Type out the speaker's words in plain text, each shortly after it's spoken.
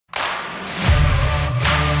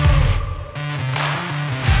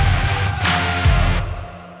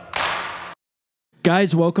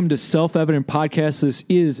Guys, welcome to Self-Evident Podcast. This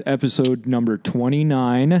is episode number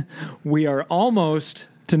 29. We are almost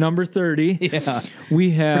to number 30. Yeah,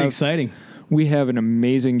 we have pretty exciting. We have an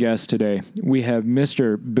amazing guest today. We have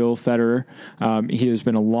Mr. Bill Federer. He has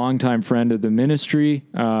been a longtime friend of the ministry.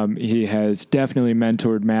 He has definitely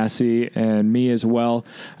mentored Massey and me as well.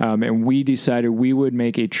 And we decided we would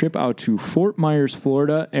make a trip out to Fort Myers,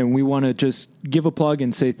 Florida. And we want to just give a plug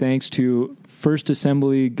and say thanks to First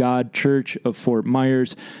Assembly God Church of Fort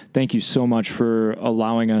Myers. Thank you so much for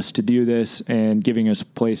allowing us to do this and giving us a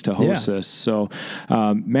place to host this. So,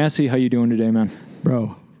 Massey, how you doing today, man?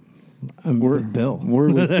 Bro, we're with Bill.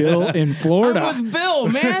 We're with Bill in Florida. I'm with Bill,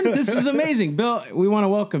 man. This is amazing. Bill, we want to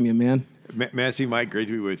welcome you, man. Massey, Mike, great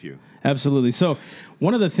to be with you. Absolutely. So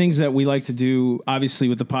one of the things that we like to do, obviously,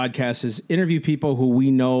 with the podcast is interview people who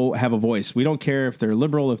we know have a voice. We don't care if they're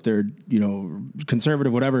liberal, if they're,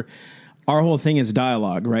 conservative, whatever. Our whole thing is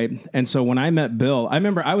dialogue, right? And so when I met Bill, I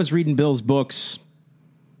remember I was reading Bill's books,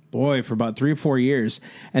 for about 3 or 4 years.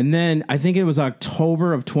 And then I think it was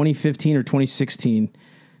October of 2015 or 2016,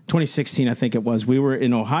 I think it was. We were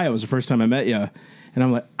in Ohio. It was the first time I met you. And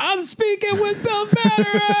I'm like, I'm speaking with Bill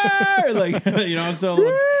Federer.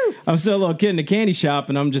 I'm still a little kid in a candy shop.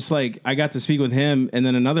 And I'm just like, I got to speak with him. And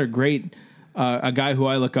then another great a guy who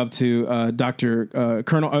I look up to,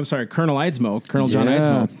 Colonel John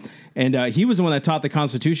Eidsmoe. And he was the one that taught the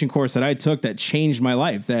Constitution course that I took that changed my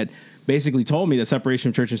life, that basically told me that separation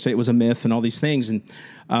of church and state was a myth and all these things. And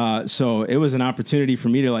so it was an opportunity for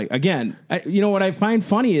me to, what I find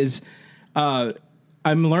funny is I'm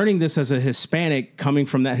learning this as a Hispanic, coming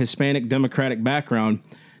from that Hispanic Democratic background,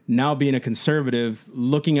 now being a conservative,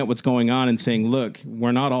 looking at what's going on and saying, look,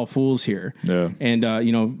 we're not all fools here. Yeah. And,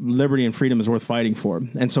 liberty and freedom is worth fighting for.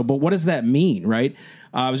 And so, but what does that mean, right?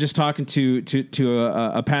 I was just talking to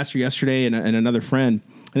a pastor yesterday and another friend,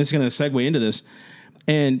 and this is going to segue into this.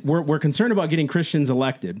 And we're concerned about getting Christians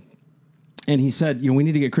elected. And he said, we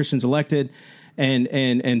need to get Christians elected.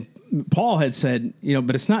 And Paul had said,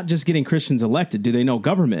 but it's not just getting Christians elected. Do they know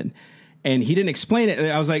government? And he didn't explain it.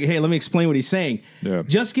 I was like, hey, let me explain what he's saying. Yeah.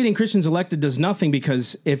 Just getting Christians elected does nothing,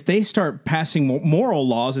 because if they start passing moral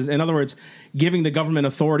laws, in other words, giving the government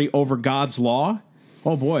authority over God's law,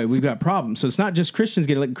 oh boy, we've got problems. So it's not just Christians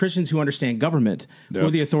getting elected, Christians who understand government,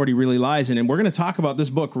 where the authority really lies in. And we're going to talk about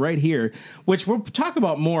this book right here, which we'll talk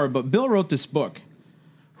about more, but Bill wrote this book,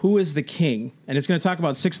 Who is the King? And it's going to talk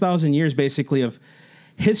about 6,000 years basically of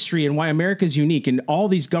history and why America is unique and all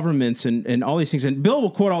these governments and all these things. And Bill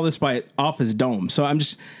will quote all this off his dome. So I'm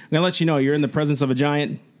going to let you know, you're in the presence of a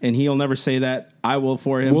giant, and he'll never say that. I will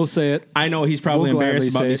for him. We'll say it. I know he's probably embarrassed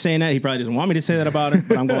about me saying that. He probably doesn't want me to say that about it,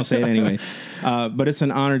 but I'm going to say it anyway. But it's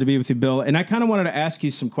an honor to be with you, Bill. And I kind of wanted to ask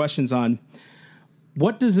you some questions on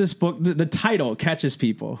what does this book, the title catches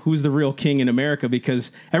people, who's the real king in America?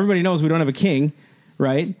 Because everybody knows we don't have a king,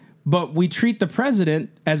 right? But we treat the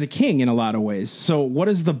president as a king in a lot of ways. So what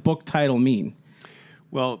does the book title mean?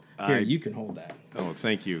 Well, here, you can hold that. Oh,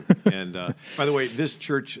 thank you. And by the way, this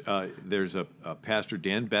church, there's a pastor,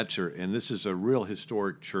 Dan Betzer, and this is a real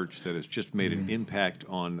historic church that has just made an impact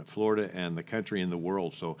on Florida and the country and the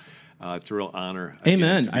world. So it's a real honor.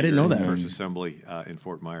 Amen. I didn't know that. First Assembly in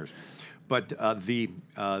Fort Myers. But the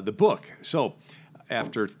book. So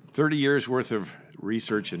after 30 years worth of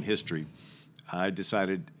research and history, I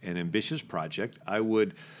decided an ambitious project. I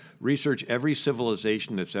would research every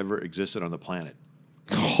civilization that's ever existed on the planet.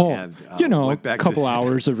 And, a couple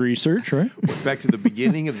hours of research, right? Went back to the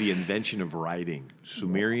beginning of the invention of writing,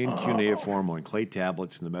 Sumerian cuneiform on clay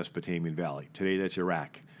tablets in the Mesopotamian Valley. Today, that's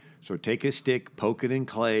Iraq. So take a stick, poke it in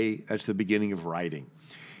clay. That's the beginning of writing.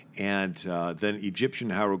 And then Egyptian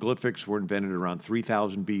hieroglyphics were invented around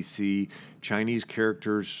 3000 BC. Chinese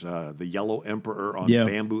characters, the Yellow Emperor on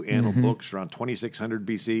bamboo annal books around 2600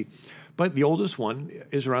 BC. But the oldest one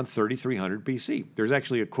is around 3300 BC. There's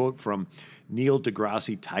actually a quote from Neil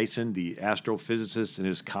deGrasse Tyson, the astrophysicist, in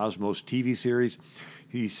his Cosmos TV series.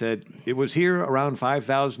 He said, it was here around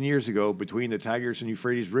 5,000 years ago between the Tigris and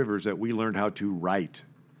Euphrates rivers that we learned how to write.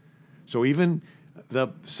 So even the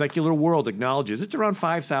secular world acknowledges it's around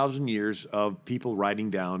 5,000 years of people writing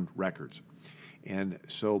down records. And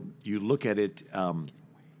so you look at it, 5,000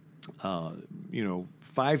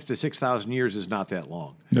 to 6,000 years is not that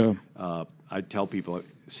long. No. I tell people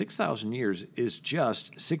 6,000 years is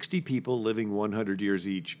just 60 people living 100 years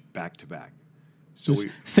each back to back. So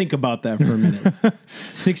think about that for a minute.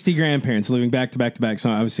 60 grandparents living back to back to back. So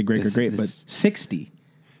obviously great, but 60.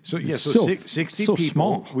 So, yeah, so 60 so people.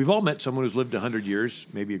 Small. We've all met someone who's lived 100 years,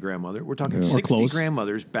 maybe a grandmother. We're talking 60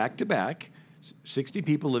 grandmothers back to back, 60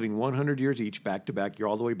 people living 100 years each back to back. You're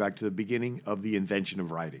all the way back to the beginning of the invention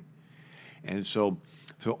of writing. And so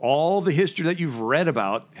all the history that you've read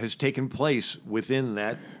about has taken place within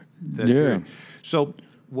that period. So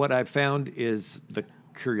what I found is the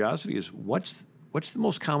curiosity is what's the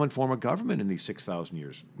most common form of government in these 6,000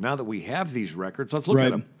 years? Now that we have these records, let's look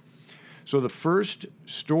at them. So the first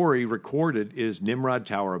story recorded is Nimrod,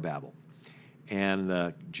 Tower of Babel. And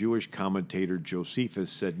the Jewish commentator Josephus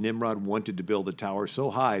said Nimrod wanted to build a tower so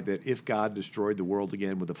high that if God destroyed the world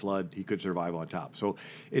again with a flood, he could survive on top. So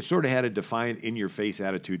it sort of had a defiant, in-your-face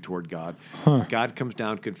attitude toward God. God comes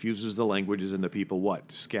down, confuses the languages, and the people what?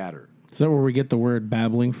 Scatter. Is that where we get the word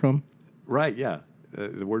babbling from? Right, yeah.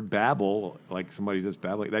 The word Babel, like somebody that's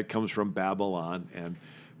babbling, that comes from Babylon.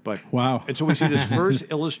 Wow. And so we see this first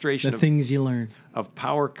illustration the things you learn of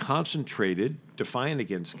power concentrated, defiant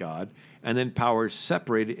against God, and then power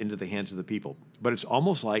separated into the hands of the people. But it's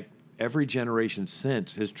almost like every generation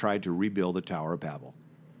since has tried to rebuild the Tower of Babel.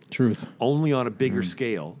 Truth. Only on a bigger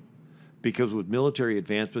scale, because with military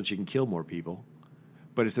advancements, you can kill more people.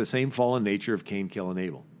 But it's the same fallen nature of Cain, kill, and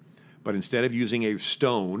Abel. But instead of using a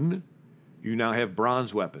stone, you now have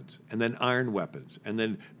bronze weapons, and then iron weapons, and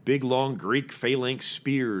then big, long Greek phalanx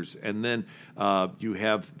spears, and then you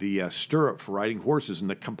have the stirrup for riding horses, and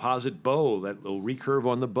the composite bow, that little recurve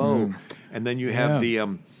on the bow, and then you have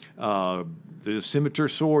the scimitar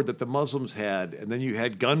sword that the Muslims had, and then you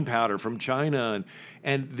had gunpowder from China,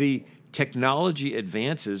 and the technology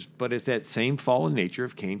advances, but it's that same fallen nature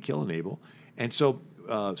of Cain, kill, and Abel. And so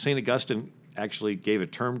St. Augustine actually gave a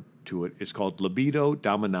term to it. It's called libido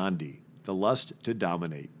dominandi, the lust to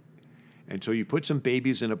dominate. And so you put some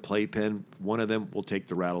babies in a playpen, one of them will take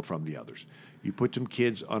the rattle from the others. You put some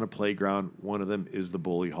kids on a playground, one of them is the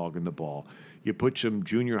bully hogging the ball. You put some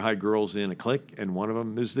junior high girls in a clique, and one of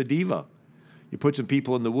them is the diva. You put some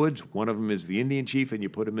people in the woods, one of them is the Indian chief, and you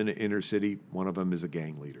put them in an inner city, one of them is a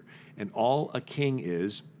gang leader. And all a king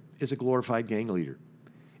is a glorified gang leader.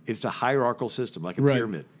 It's a hierarchical system, like a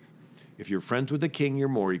pyramid. If you're friends with the king, you're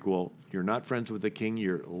more equal. You're not friends with the king,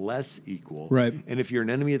 you're less equal. Right. And if you're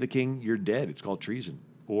an enemy of the king, you're dead. It's called treason,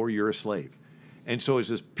 or you're a slave. And so it's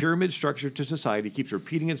this pyramid structure to society, keeps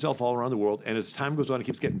repeating itself all around the world, and as time goes on, it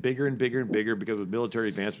keeps getting bigger and bigger and bigger because with military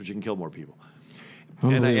advancements, you can kill more people.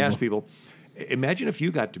 And I ask people, imagine if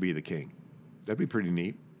you got to be the king. That'd be pretty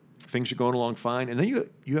neat. Things are going along fine. And then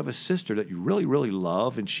you have a sister that you really, really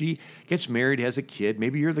love, and she gets married, has a kid.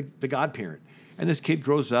 Maybe you're the godparent. And this kid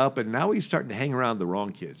grows up, and now he's starting to hang around the wrong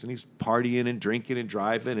kids. And he's partying and drinking and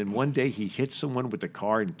driving. And one day he hits someone with the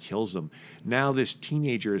car and kills them. Now this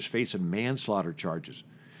teenager is facing manslaughter charges.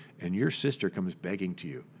 And your sister comes begging to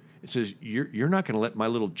you. It says, you're not going to let my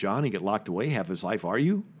little Johnny get locked away half his life, are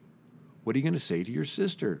you? What are you going to say to your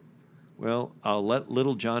sister? Well, I'll let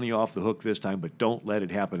little Johnny off the hook this time, but don't let it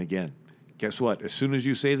happen again. Guess what? As soon as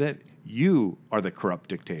you say that, you are the corrupt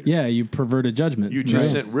dictator. Yeah, you perverted judgment. You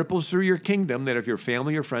just sent ripples through your kingdom that if you're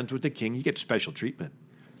family or friends with the king, you get special treatment.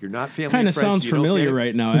 You're not family Kind or of friends. sounds familiar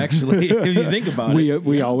right now, actually, if you think about it.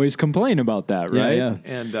 We always complain about that, right? Yeah.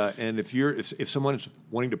 And if someone's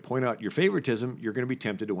wanting to point out your favoritism, you're going to be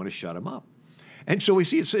tempted to want to shut them up. And so we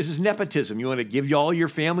see this is nepotism. You want to give all your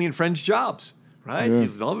family and friends jobs, right? Yeah. You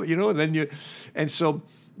love it, and so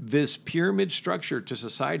this pyramid structure to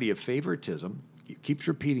society of favoritism keeps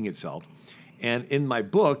repeating itself. And in my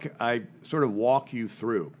book, I sort of walk you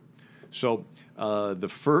through. So the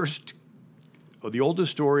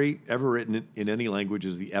oldest story ever written in any language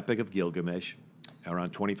is the Epic of Gilgamesh,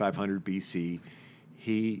 around 2500 BC.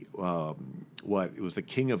 It was the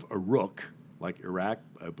king of Uruk, like Iraq,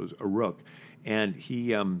 it was Uruk. And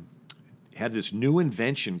he had this new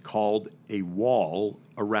invention called a wall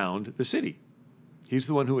around the city. He's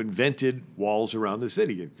the one who invented walls around the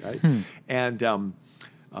city, right? And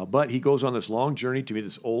but he goes on this long journey to meet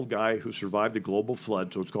this old guy who survived the global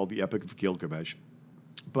flood, so it's called the Epic of Gilgamesh.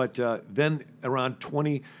 But then around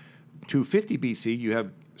 2250 BC, you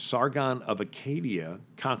have Sargon of Akkadian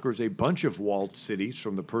conquers a bunch of walled cities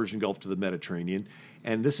from the Persian Gulf to the Mediterranean,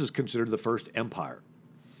 and this is considered the first empire.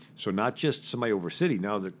 So not just somebody over a city,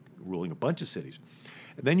 now they're ruling a bunch of cities.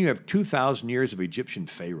 And then you have 2,000 years of Egyptian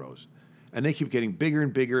pharaohs. And they keep getting bigger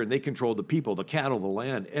and bigger, and they control the people, the cattle, the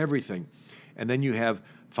land, everything. And then you have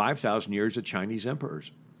 5,000 years of Chinese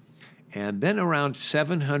emperors. And then around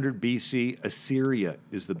 700 BC, Assyria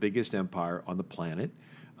is the biggest empire on the planet.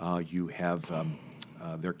 You have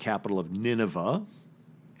their capital of Nineveh,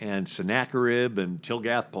 and Sennacherib and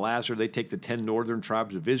Tilgath-Pileser. They take the 10 northern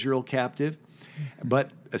tribes of Israel captive.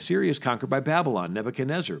 But Assyria is conquered by Babylon,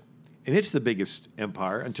 Nebuchadnezzar. And it's the biggest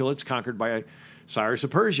empire until it's conquered by Cyrus of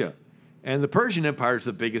Persia. And the Persian Empire is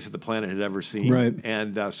the biggest that the planet had ever seen. Right.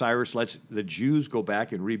 And Cyrus lets the Jews go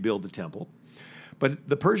back and rebuild the temple. But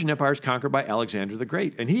the Persian Empire is conquered by Alexander the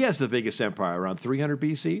Great, and he has the biggest empire around 300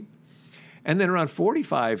 BC. And then around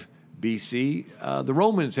 45 BC, the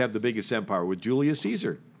Romans have the biggest empire with Julius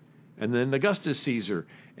Caesar, and then Augustus Caesar.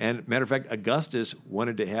 And matter of fact, Augustus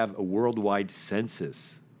wanted to have a worldwide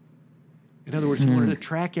census. In other words, he wanted to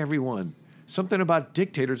track everyone. Something about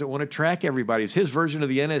dictators that want to track everybody. It's his version of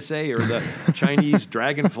the NSA or the Chinese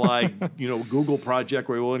Dragonfly, Google project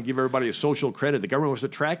where we want to give everybody a social credit. The government wants to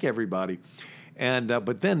track everybody. And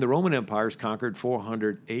but then the Roman Empire is conquered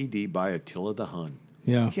 400 AD by Attila the Hun.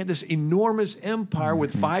 Yeah. He had this enormous empire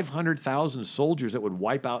with 500,000 soldiers that would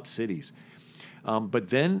wipe out cities. But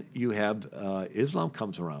then you have Islam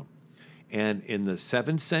comes around. And in the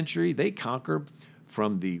 7th century, they conquer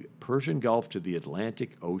from the Persian Gulf to the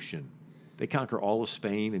Atlantic Ocean. They conquer all of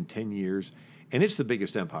Spain in 10 years, and it's the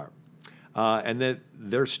biggest empire. And then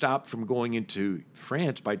they're stopped from going into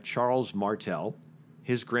France by Charles Martel.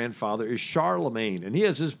 His grandfather is Charlemagne, and he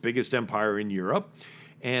has his biggest empire in Europe,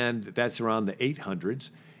 and that's around the 800s.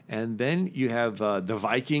 And then you have the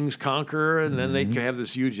Vikings conquer, and then they have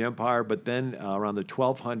this huge empire. But then around the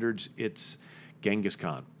 1200s, it's Genghis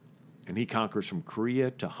Khan. And he conquers from Korea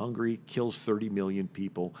to Hungary, kills 30 million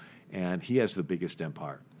people, and he has the biggest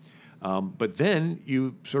empire. But then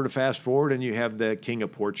you sort of fast forward, and you have the King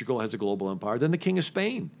of Portugal has a global empire. Then the King of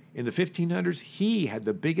Spain. In the 1500s, he had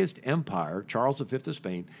the biggest empire, Charles V of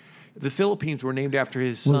Spain. The Philippines were named after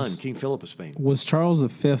his son, King Philip of Spain. Was Charles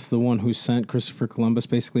V the one who sent Christopher Columbus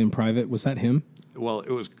basically in private? Was that him? Well,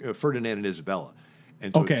 it was Ferdinand and Isabella.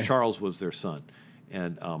 And so Charles was their son,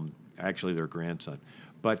 and actually their grandson.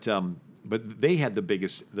 But they had the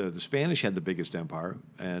biggest, the Spanish had the biggest empire,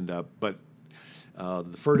 and the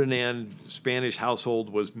Ferdinand Spanish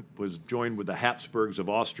household was joined with the Habsburgs of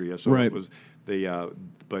Austria. So it was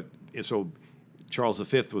so Charles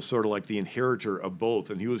V was sort of like the inheritor of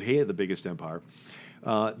both, and he had the biggest empire.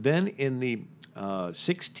 Then in the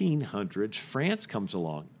 1600s, France comes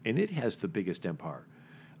along, and it has the biggest empire.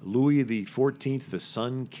 Louis XIV, the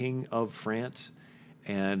Sun King of France,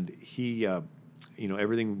 and he,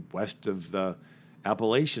 everything west of the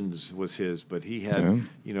Appalachians was his, but he had,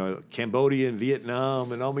 Cambodia and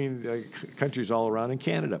Vietnam and countries all around in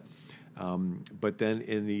Canada. But then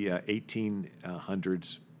in the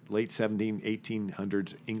 1800s, late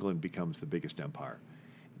 1800s, England becomes the biggest empire.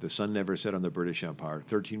 The sun never set on the British Empire,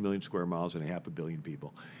 13 million square miles and 500 million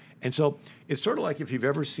people. And so it's sort of like if you've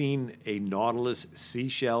ever seen a Nautilus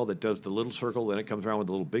seashell that does the little circle, then it comes around with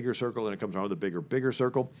a little bigger circle, then it comes around with a bigger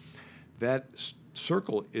circle. That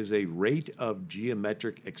circle is a rate of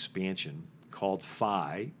geometric expansion called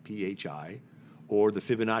phi, P-H-I, or the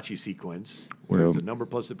Fibonacci sequence, where the number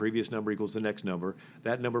plus the previous number equals the next number.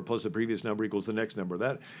 That number plus the previous number equals the next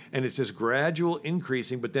number. And it's this gradual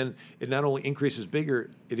increasing, but then it not only increases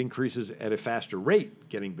bigger, it increases at a faster rate,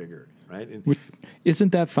 getting bigger, right? And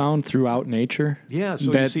isn't that found throughout nature? Yeah,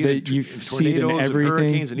 so you see it in tornadoes and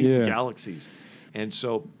hurricanes and even galaxies. And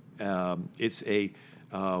so it's a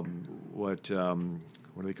what do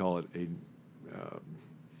they call it? A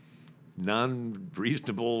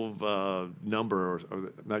non-reasonable number, or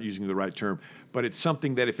not using the right term, but it's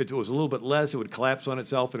something that if it was a little bit less, it would collapse on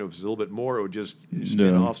itself, and if it was a little bit more, it would just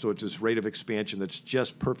spin off. So it's this rate of expansion that's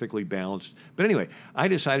just perfectly balanced. But anyway, I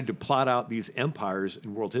decided to plot out these empires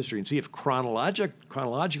in world history and see if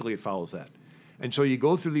chronologically it follows that. And so you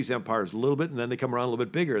go through these empires a little bit, and then they come around a little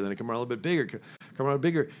bit bigger, and then they come around a little bit bigger, come around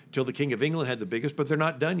bigger, till the King of England had the biggest, but they're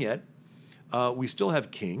not done yet. We still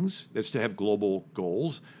have kings that still have global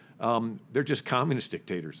goals. They're just communist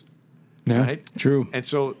dictators, right? True. And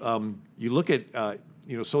so you look at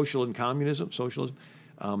socialism.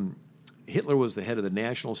 Hitler was the head of the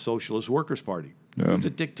National Socialist Workers' Party. He was a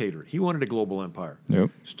dictator. He wanted a global empire.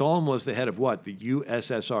 Stalin was the head of what? The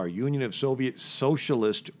USSR, Union of Soviet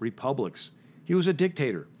Socialist Republics. He was a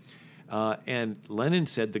dictator. And Lenin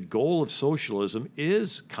said the goal of socialism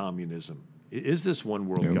is communism. It is this one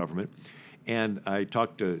world government. And I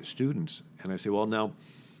talk to students, and I say, well, now,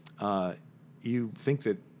 you think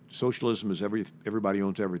that socialism is everybody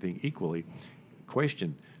owns everything equally.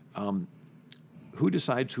 Question, who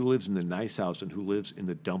decides who lives in the nice house and who lives in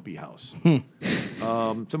the dumpy house?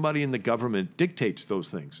 Somebody in the government dictates those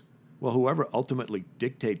things. Well, whoever ultimately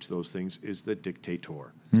dictates those things is the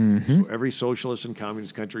dictator. So every socialist and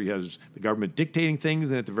communist country has the government dictating things,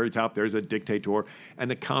 and at the very top there's a dictator. And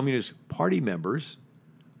the Communist Party members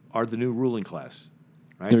are the new ruling class.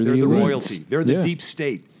 Right? They're the royalty. They're the deep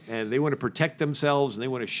state. And they want to protect themselves, and they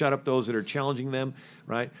want to shut up those that are challenging them,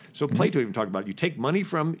 right? So Plato even talked about it. You take money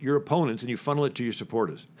from your opponents and you funnel it to your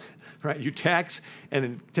supporters, right? You tax and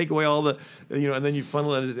then take away all the, and then you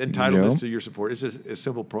funnel it as entitlements to your support. It's just a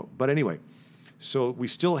simple, but anyway. So we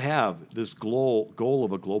still have this goal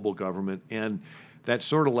of a global government, and that's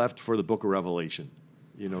sort of left for the book of Revelation.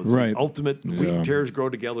 You know, it's the ultimate wheat and tares grow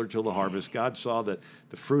together till the harvest. God saw that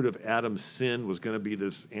the fruit of Adam's sin was going to be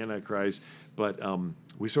this Antichrist, but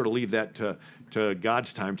we sort of leave that to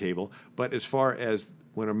God's timetable. But as far as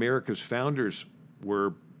when America's founders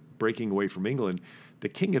were breaking away from England, the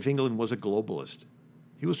King of England was a globalist.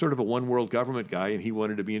 He was sort of a one-world government guy, and he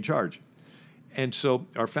wanted to be in charge. And so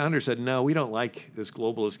our founders said, no, we don't like this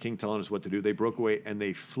globalist king telling us what to do. They broke away, and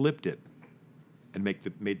they flipped it and made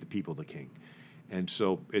the people the king. And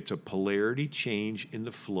so it's a polarity change in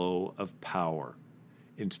the flow of power.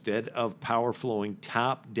 Instead of power flowing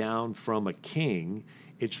top down from a king,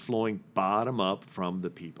 it's flowing bottom up from the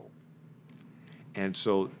people. And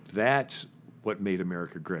so that's what made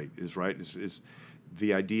America great, is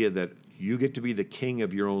the idea that you get to be the king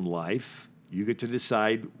of your own life. You get to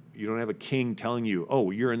decide. You don't have a king telling you,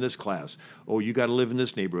 oh, you're in this class. Oh, you got to live in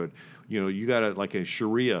this neighborhood. You know, you got to, like in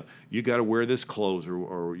Sharia, you got to wear this clothes,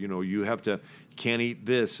 or you know, you can't eat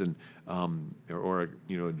this, and or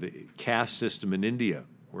you know, the caste system in India,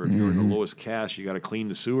 where if you're in the lowest caste, you got to clean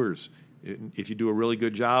the sewers. If you do a really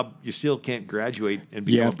good job, you still can't graduate and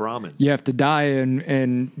become a Brahmin. You have to die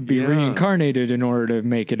and be reincarnated in order to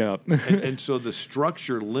make it up. and so the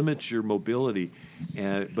structure limits your mobility.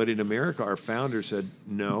 But in America, our founders said,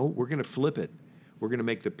 no, we're going to flip it. We're going to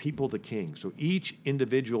make the people the king. So each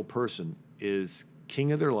individual person is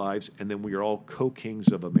king of their lives, and then we are all co-kings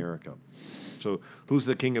of America. So who's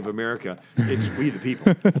the king of America? It's we, the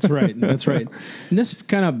people. That's right. That's right. And this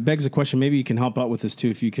kind of begs a question. Maybe you can help out with this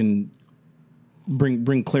too, if you can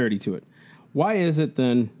bring clarity to it. Why is it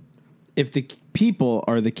then, if the people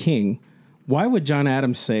are the king, why would John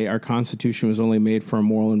Adams say our Constitution was only made for a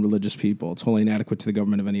moral and religious people? It's wholly inadequate to the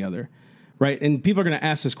government of any other. Right? And people are going to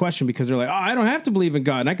ask this question because they're like, oh, I don't have to believe in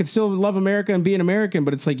God, and I can still love America and be an American.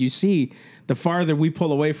 But it's like, you see, the farther we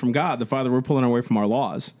pull away from God, the farther we're pulling away from our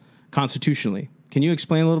laws constitutionally. Can you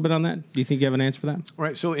explain a little bit on that? Do you think you have an answer for that?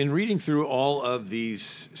 Right. So in reading through all of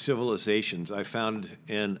these civilizations, I found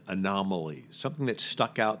an anomaly, something that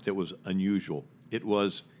stuck out that was unusual. It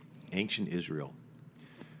was ancient Israel.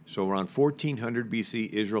 So around 1400 BC,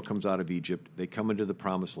 Israel comes out of Egypt. They come into the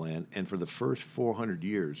Promised Land, and for the first 400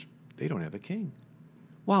 years, they don't have a king.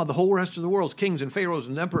 Wow, the whole rest of the world's kings and pharaohs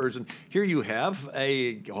and emperors, and here you have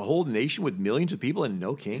a whole nation with millions of people and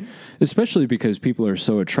no king? Especially because people are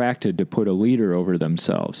so attracted to put a leader over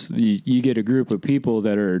themselves. You get a group of people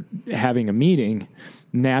that are having a meeting,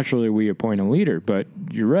 naturally we appoint a leader. But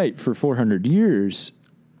you're right, for 400 years,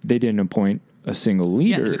 they didn't appoint a single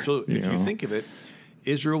leader. Yeah, so if you think of it,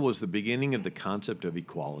 Israel was the beginning of the concept of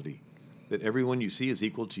equality, that everyone you see is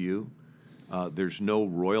equal to you. There's no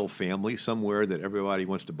royal family somewhere that everybody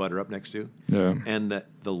wants to butter up next to. Yeah. And that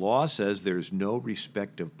the law says there's no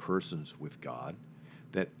respect of persons with God,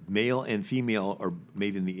 that male and female are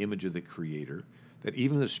made in the image of the Creator, that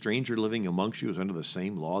even the stranger living amongst you is under the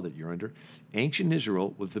same law that you're under. Ancient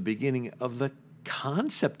Israel was the beginning of the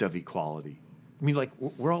concept of equality. I mean, like,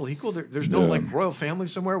 we're all equal. There's no, like, royal family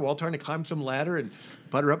somewhere. We're all trying to climb some ladder and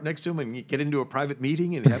butter up next to them and get into a private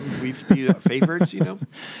meeting and have them be favorites, you know?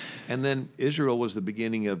 And then Israel was the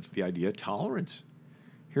beginning of the idea of tolerance.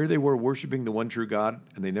 Here they were worshiping the one true God,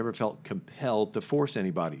 and they never felt compelled to force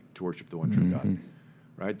anybody to worship the one true God.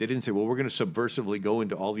 Right? They didn't say, well, we're going to subversively go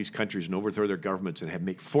into all these countries and overthrow their governments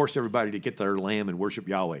and force everybody to get their lamb and worship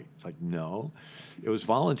Yahweh. It's like, no. It was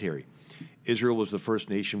voluntary. Israel was the first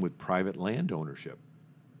nation with private land ownership,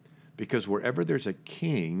 because wherever there's a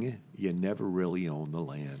king, you never really own the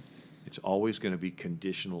land. It's always going to be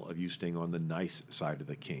conditional of you staying on the nice side of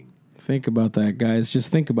the king. Think about that, guys.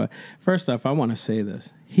 Just think about it. First off, I want to say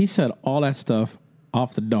this. He said all that stuff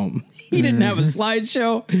off the dome. He didn't have a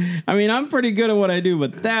slideshow. I mean, I'm pretty good at what I do,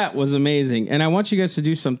 but that was amazing. And I want you guys to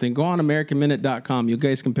do something. Go on AmericanMinute.com. You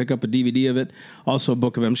guys can pick up a DVD of it, also a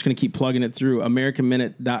book of it. I'm just going to keep plugging it through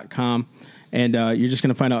AmericanMinute.com. And you're just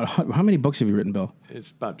going to find out how many books have you written, Bill?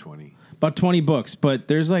 It's about 20. About 20 books. But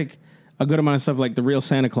there's like a good amount of stuff like the real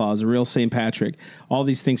Santa Claus, the real St. Patrick, all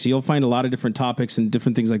these things. So you'll find a lot of different topics and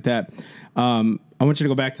different things like that. I want you to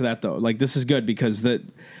go back to that, though. Like, this is good because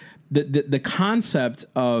the concept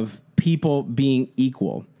of people being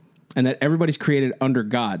equal and that everybody's created under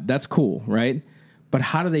God, that's cool, right? But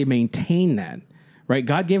how do they maintain that, right?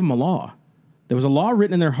 God gave them a law. There was a law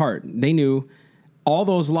written in their heart. They knew all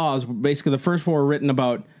those laws, basically the first 4 were written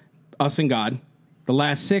about us and God. The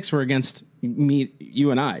last 6 were against me,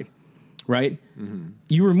 you and I, right? Mm-hmm.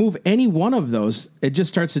 You remove any one of those, it just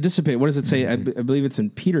starts to dissipate. What does it say? Mm-hmm. I believe it's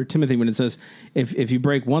in Peter, Timothy, when it says, if you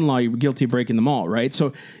break one law, you're guilty of breaking them all, right?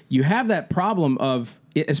 So you have that problem of,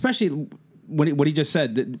 especially what he just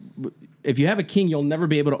said, that if you have a king, you'll never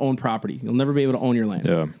be able to own property. You'll never be able to own your land.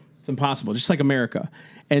 Yeah. It's impossible, just like America.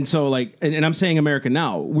 And so, like, and I'm saying America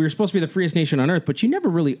now, we're supposed to be the freest nation on earth, but you never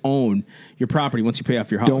really own your property once you pay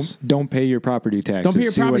off your house. Don't pay your property taxes. Don't pay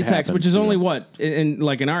your property tax, happens, which is only what,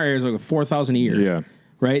 like in our area, is like $4,000 a year. Yeah.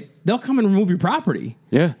 Right? They'll come and remove your property.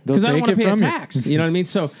 Yeah. Because I don't want to pay a from tax. You know what I mean?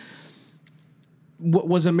 So,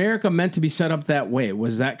 was America meant to be set up that way?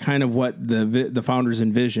 Was that kind of what the founders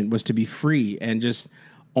envisioned? Was to be free and just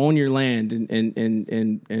own your land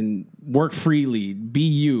and work freely, be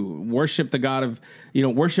you, worship the God of,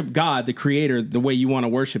 worship God, the creator, the way you want to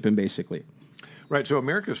worship him, basically. Right. So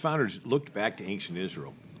America's founders looked back to ancient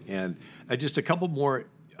Israel. And just a couple more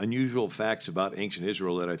unusual facts about ancient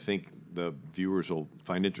Israel that I think the viewers will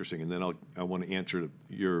find interesting. And then I want to answer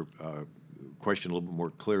your question a little bit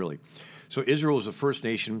more clearly. So Israel was the first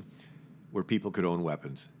nation where people could own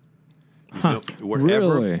weapons.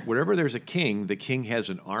 Wherever there's a king, the king has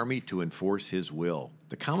an army to enforce his will.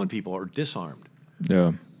 The common people are disarmed.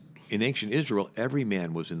 Yeah. In ancient Israel, every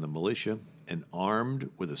man was in the militia and armed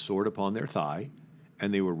with a sword upon their thigh,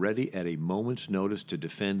 and they were ready at a moment's notice to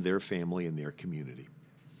defend their family and their community.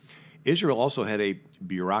 Israel also had a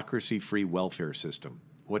bureaucracy-free welfare system.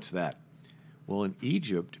 What's that? Well, in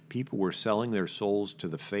Egypt, people were selling their souls to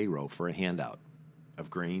the Pharaoh for a handout of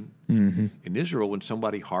grain. Mm-hmm. In Israel, when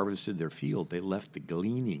somebody harvested their field, they left the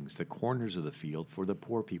gleanings, the corners of the field, for the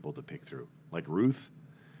poor people to pick through, like Ruth.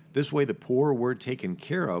 This way, the poor were taken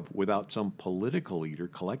care of without some political leader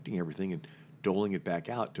collecting everything and doling it back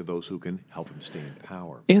out to those who can help them stay in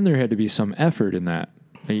power. And there had to be some effort in that.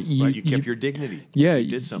 You kept your dignity. Yeah,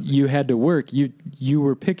 you did something. You had to work. You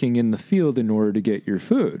were picking in the field in order to get your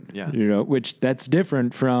food. Yeah. Which that's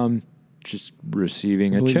different from just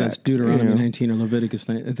receiving I believe a check. that's Deuteronomy 19 or Leviticus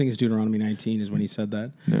 9. I think it's Deuteronomy 19 is when he said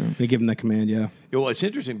that. Yeah. They give him that command, yeah. Well, it's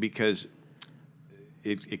interesting because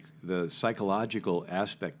the psychological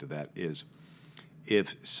aspect of that is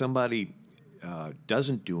if somebody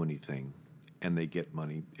doesn't do anything and they get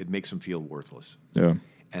money, it makes them feel worthless. Yeah.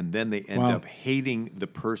 And then they end up hating the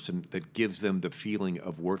person that gives them the feeling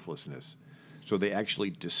of worthlessness. So they actually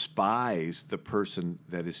despise the person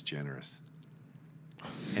that is generous.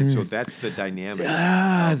 And so that's the dynamic.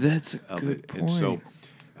 That's a good point.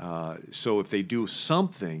 And so if they do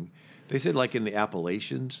something, they said like in the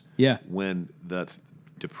Appalachians, when the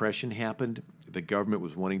Depression happened, the government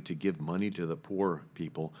was wanting to give money to the poor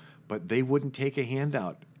people, but they wouldn't take a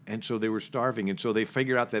handout. And so they were starving. And so they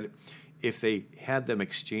figured out that if they had them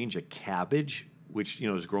exchange a cabbage, which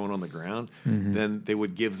is growing on the ground, then they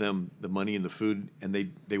would give them the money and the food,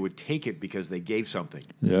 and they would take it because they gave something.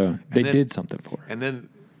 Yeah, they did something for it. And then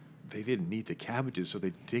they didn't need the cabbages, so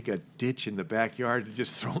they dig a ditch in the backyard and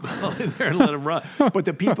just throw them all in there and let them run. But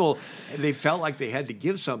the people, they felt like they had to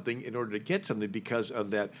give something in order to get something because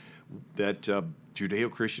of that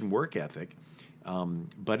Judeo-Christian work ethic.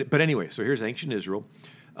 But anyway, so here's ancient Israel.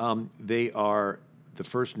 They are the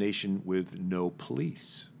first nation with no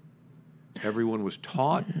police. Everyone was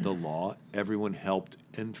taught the law. Everyone helped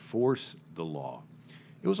enforce the law.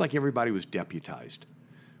 It was like everybody was deputized.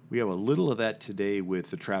 We have a little of that today with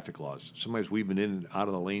the traffic laws. Somebody's weaving in and out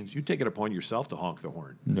of the lanes. You take it upon yourself to honk the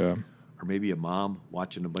horn. Yeah. Or maybe a mom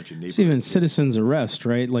watching a bunch of neighbors. It's even citizen's arrest,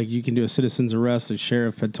 right? Like you can do a citizen's arrest. The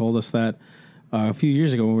sheriff had told us that a few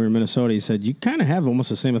years ago when we were in Minnesota. He said, you kind of have almost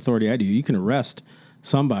the same authority I do. You can arrest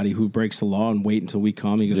somebody who breaks the law and wait until we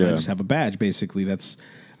come. He goes, I just have a badge, basically.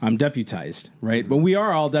 I'm deputized, right? But we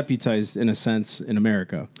are all deputized in a sense in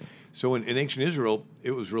America. So in ancient Israel, it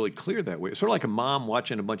was really clear that way. It's sort of like a mom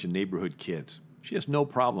watching a bunch of neighborhood kids. She has no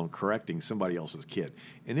problem correcting somebody else's kid.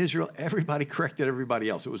 In Israel, everybody corrected everybody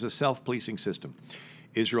else. It was a self-policing system.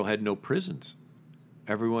 Israel had no prisons.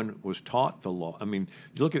 Everyone was taught the law. I mean,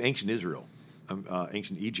 you look at ancient Israel,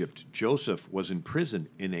 ancient Egypt. Joseph was in prison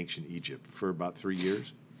in ancient Egypt for about 3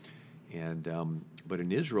 years. But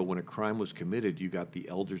in Israel, when a crime was committed, you got the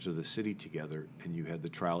elders of the city together, and you had the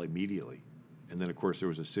trial immediately. And then, of course, there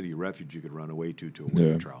was a city of refuge you could run away to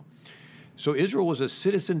await the trial. So Israel was a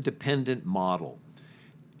citizen-dependent model.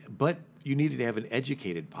 But you needed to have an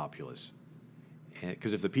educated populace.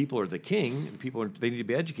 Because if the people are the king, they need to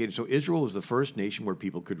be educated. So Israel was the first nation where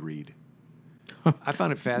people could read. I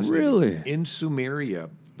found it fascinating. Really? In Sumeria,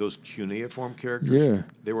 those cuneiform characters,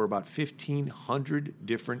 there were about 1,500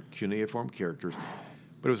 different cuneiform characters,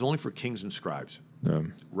 but it was only for kings and scribes.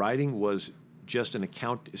 Writing was just it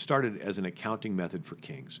started as an accounting method for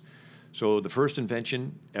kings. So the first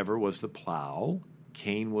invention ever was the plow.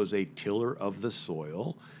 Cain was a tiller of the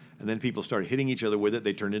soil. And then people started hitting each other with it.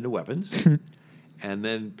 They turned into weapons. And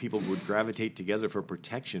then people would gravitate together for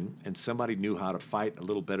protection, and somebody knew how to fight a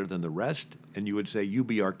little better than the rest, and you would say, you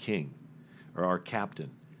be our king or our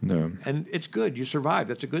captain. No. And it's good. You survive.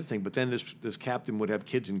 That's a good thing. But then this captain would have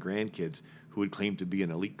kids and grandkids who would claim to be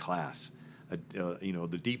an elite class,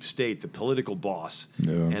 the deep state, the political boss.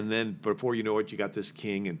 Yeah. And then before you know it, you got this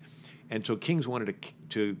king. And so kings wanted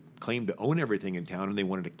to claim to own everything in town, and they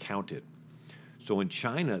wanted to count it. So in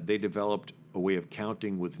China, they developed a way of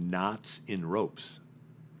counting with knots in ropes,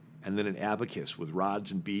 and then an abacus with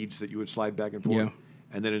rods and beads that you would slide back and forth. Yeah.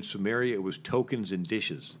 And then in Sumeria, it was tokens in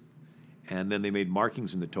dishes. And then they made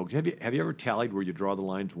markings in the tokens. Have you ever tallied where you draw the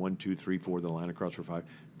lines 1, 2, 3, 4, the line across for 5?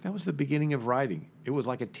 That was the beginning of writing. It was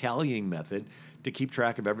like a tallying method to keep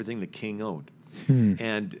track of everything the king owned.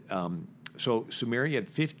 And so Sumeria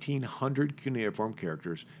had 1,500 cuneiform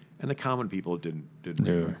characters, and the common people didn't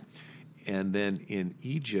know. And then in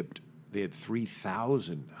Egypt, they had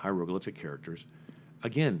 3,000 hieroglyphic characters.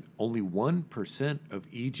 Again, only 1% of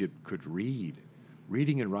Egypt could read.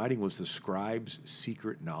 Reading and writing was the scribes'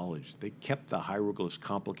 secret knowledge. They kept the hieroglyphs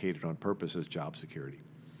complicated on purpose as job security.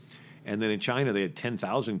 And then in China, they had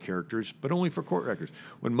 10,000 characters, but only for court records.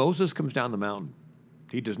 When Moses comes down the mountain,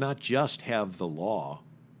 he does not just have the law.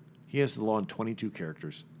 He has the law in 22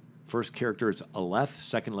 characters. First character is Aleph,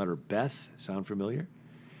 second letter Beth. Sound familiar?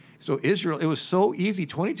 So Israel, it was so easy,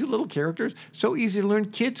 22 little characters, so easy to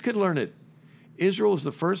learn, kids could learn it. Israel was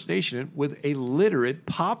the first nation with a literate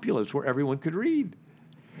populace where everyone could read.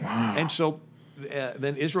 Wow. And so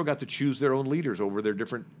then Israel got to choose their own leaders over their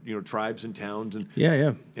different tribes and towns. And,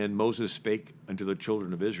 and Moses spake unto the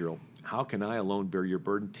children of Israel, how can I alone bear your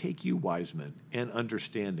burden? Take you wise men and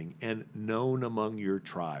understanding and known among your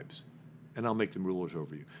tribes, and I'll make them rulers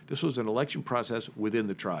over you. This was an election process within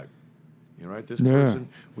the tribe. Right? This person,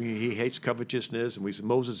 he hates covetousness, and we said,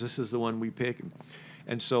 Moses, this is the one we pick.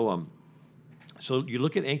 And so you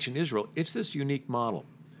look at ancient Israel, it's this unique model.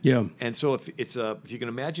 Yeah. And so if you can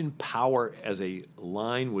imagine power as a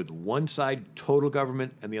line with one side total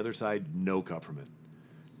government and the other side no government.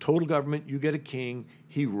 Total government, you get a king,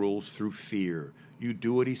 he rules through fear. You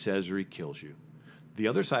do what he says or he kills you. The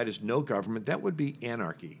other side is no government. That would be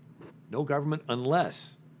anarchy. No government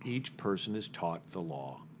unless each person is taught the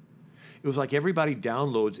law. It was like everybody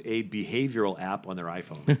downloads a behavioral app on their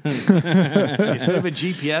iPhone. Instead of a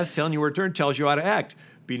GPS telling you where to turn, tells you how to act.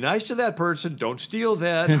 Be nice to that person. Don't steal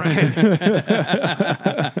that. Right?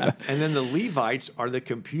 And then the Levites are the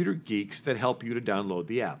computer geeks that help you to download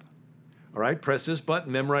the app. All right, press this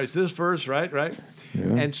button, memorize this verse, right? Yeah.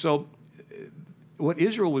 And so what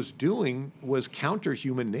Israel was doing was counter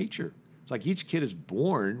human nature. It's like each kid is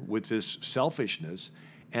born with this selfishness.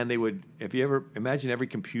 And they would, if you ever imagine every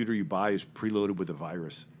computer you buy is preloaded with a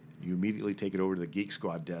virus, you immediately take it over to the Geek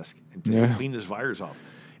Squad desk and clean this virus off.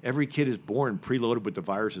 Every kid is born preloaded with the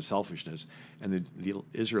virus of selfishness, and the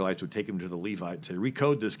Israelites would take him to the Levite and say,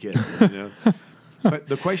 "Recode this kid." But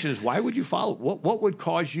the question is, why would you follow? What would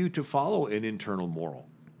cause you to follow an internal moral?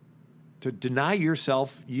 To deny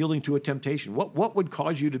yourself yielding to a temptation? What would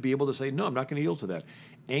cause you to be able to say, "No, I'm not going to yield to that"?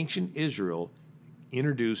 Ancient Israel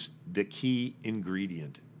introduce the key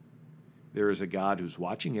ingredient. There is a God who's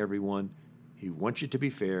watching everyone. He wants you to be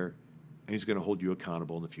fair, and he's going to hold you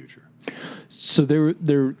accountable in the future. So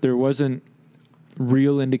there wasn't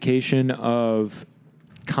real indication of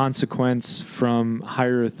consequence from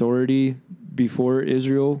higher authority before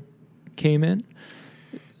Israel came in?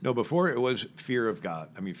 No, before it was fear of God.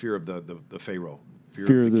 I mean, fear of the Pharaoh.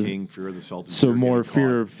 Fear of the king, fear of the sultan. So more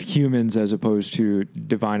fear of humans as opposed to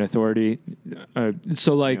divine authority.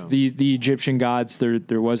 The Egyptian gods,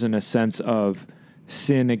 there wasn't a sense of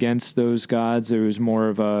sin against those gods. It was more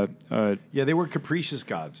of a they were capricious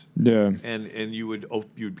gods. Yeah, and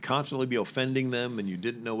you'd constantly be offending them, and you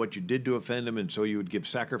didn't know what you did to offend them, and so you would give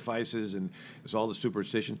sacrifices, and it was all the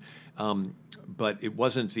superstition. But it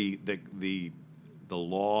wasn't the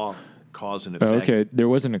law. Cause and effect. Okay, there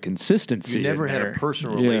wasn't a consistency. You never had a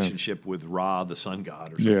personal relationship with Ra, the sun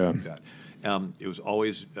god, or something like that. It was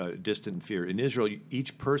always distant fear. In Israel,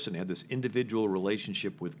 each person had this individual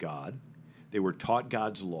relationship with God. They were taught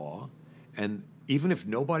God's law, and even if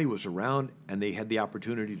nobody was around and they had the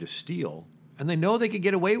opportunity to steal, and they know they could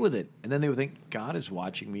get away with it, and then they would think, God is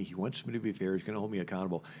watching me. He wants me to be fair. He's going to hold me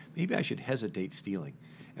accountable. Maybe I should hesitate stealing.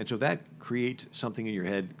 And so that creates something in your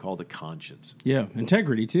head called a conscience. Yeah,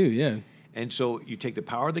 integrity too, yeah. And so you take the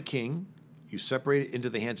power of the king, you separate it into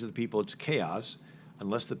the hands of the people. It's chaos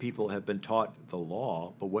unless the people have been taught the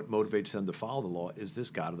law, but what motivates them to follow the law is this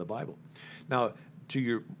God of the Bible. Now, to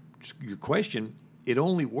your question, it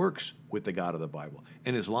only works with the God of the Bible.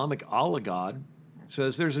 An Islamic Allah God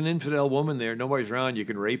says there's an infidel woman there. Nobody's around. You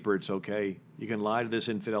can rape her. It's okay. You can lie to this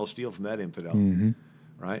infidel, steal from that infidel.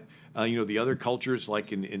 Right? The other cultures,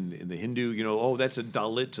 like in the Hindu, oh, that's a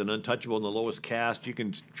Dalit, it's an untouchable in the lowest caste. You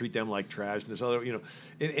can treat them like trash. And this other,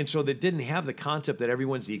 and so they didn't have the concept that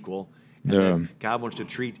everyone's equal. And that God wants to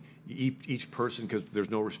treat each person because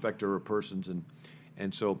there's no respecter of persons.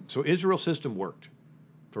 And so Israel's system worked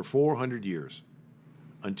for 400 years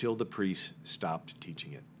until the priests stopped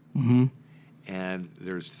teaching it. And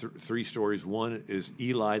there's three stories. One is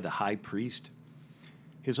Eli, the high priest.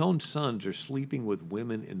 His own sons are sleeping with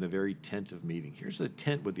women in the very tent of meeting. Here's the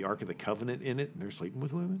tent with the Ark of the Covenant in it, and they're sleeping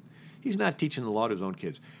with women. He's not teaching the law to his own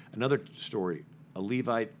kids. Another story, a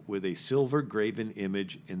Levite with a silver graven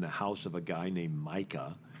image in the house of a guy named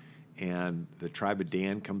Micah, and the tribe of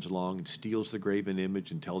Dan comes along and steals the graven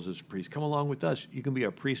image and tells his priest, come along with us. You can be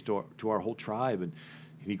a priest to our whole tribe. And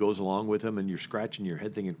he goes along with him, and you're scratching your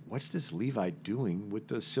head thinking, what's this Levite doing with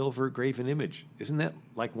the silver graven image? Isn't that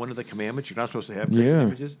like one of the commandments? You're not supposed to have graven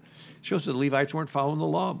images. It shows that the Levites weren't following the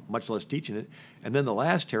law, much less teaching it. And then the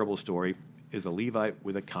last terrible story is a Levite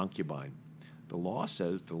with a concubine. The law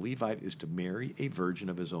says the Levite is to marry a virgin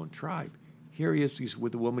of his own tribe. Here he is, he's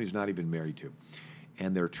with a woman he's not even married to.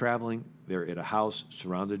 And they're traveling, they're at a house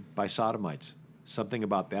surrounded by sodomites. Something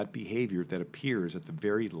about that behavior that appears at the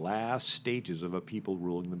very last stages of a people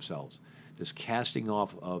ruling themselves. This casting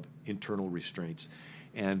off of internal restraints.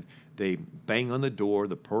 And they bang on the door,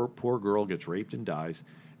 the poor girl gets raped and dies,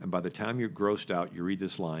 and by the time you're grossed out, you read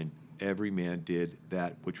this line, every man did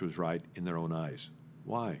that which was right in their own eyes.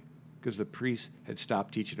 Why? Because the priests had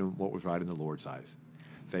stopped teaching them what was right in the Lord's eyes.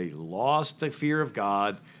 They lost the fear of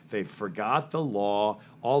God. They forgot the law.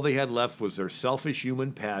 All they had left was their selfish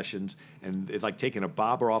human passions. And it's like taking a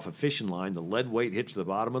bobber off a fishing line. The lead weight hits the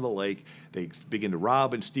bottom of the lake. They begin to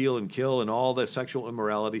rob and steal and kill and all the sexual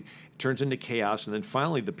immorality. It turns into chaos. And then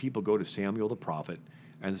finally the people go to Samuel the prophet.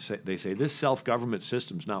 And they say, this self-government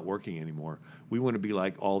system's not working anymore. We want to be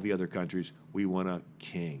like all the other countries. We want a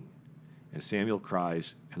king. And Samuel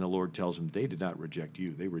cries, and the Lord tells him, they did not reject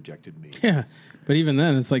you. They rejected me. Yeah. But even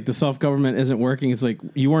then, it's like the self-government isn't working. It's like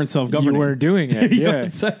you weren't self-governing. You weren't doing it. Yeah.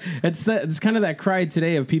 It's kind of that cry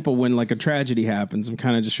today of people when like a tragedy happens. I'm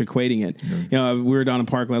kind of just equating it. We were down in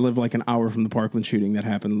Parkland. I lived like an hour from the Parkland shooting that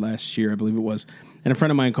happened last year, I believe it was. And a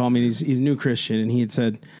friend of mine called me. He's a new Christian, and he had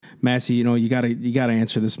said, Massey, you gotta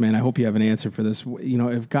answer this, man. I hope you have an answer for this.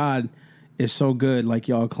 If God is so good, like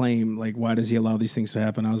y'all claim, like why does he allow these things to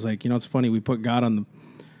happen? I was like, it's funny. We put God on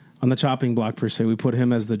the chopping block per se. We put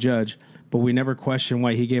him as the judge, but we never question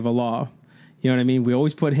why he gave a law. You know what I mean? We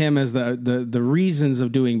always put him as the reasons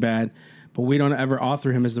of doing bad, but we don't ever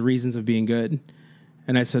author him as the reasons of being good.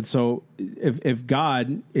 And I said, so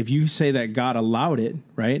if you say that God allowed it,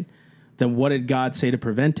 right, then what did God say to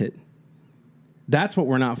prevent it? That's what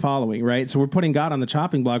we're not following, right? So we're putting God on the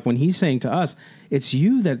chopping block when he's saying to us, it's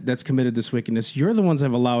you that's committed this wickedness. You're the ones that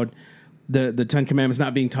have allowed the Ten Commandments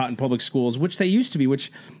not being taught in public schools, which they used to be,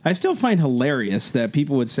 which I still find hilarious that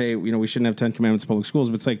people would say, we shouldn't have 10 Commandments in public schools.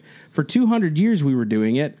 But it's like for 200 years we were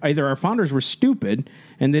doing it. Either our founders were stupid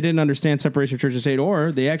and they didn't understand separation of church and state,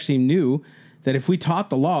 or they actually knew that if we taught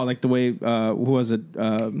the law, like the way, who was it?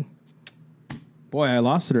 Boy, I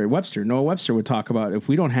lost it. Noah Webster would talk about if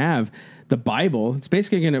we don't have the Bible, it's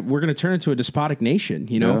basically we're going to turn into a despotic nation,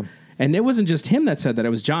 Yeah. And it wasn't just him that said that. It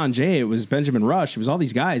was John Jay. It was Benjamin Rush. It was all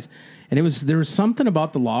these guys. And there was something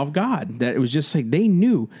about the law of God that it was just like they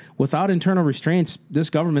knew without internal restraints, this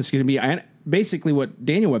government's going to be basically what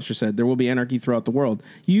Daniel Webster said. There will be anarchy throughout the world.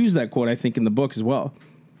 You use that quote, I think, in the book as well.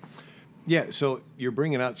 Yeah. So you're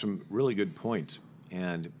bringing out some really good points.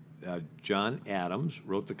 And John Adams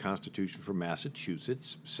wrote the Constitution for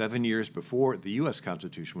Massachusetts 7 years before the U.S.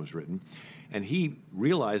 Constitution was written. And he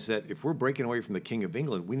realized that if we're breaking away from the King of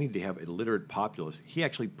England, we need to have a literate populace. He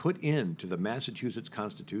actually put into the Massachusetts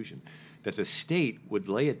Constitution that the state would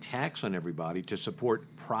lay a tax on everybody to support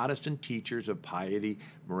Protestant teachers of piety,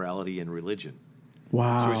 morality, and religion.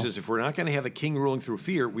 Wow. So he says if we're not going to have a king ruling through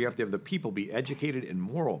fear, we have to have the people be educated and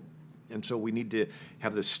moral. And so we need to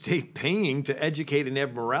have the state paying to educate and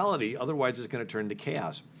have morality. Otherwise, it's going to turn to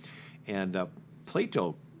chaos. And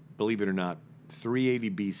Plato, believe it or not, 380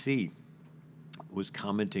 B.C., was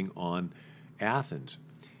commenting on Athens.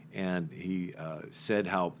 And he said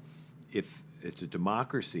how if it's a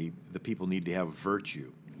democracy, the people need to have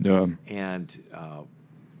virtue. Yeah. And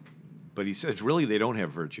but he says, really, they don't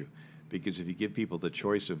have virtue. Because if you give people the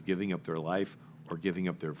choice of giving up their life or giving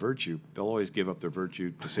up their virtue, they'll always give up their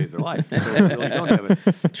virtue to save their life. They really don't have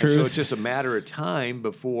it. So it's just a matter of time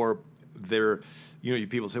before they're,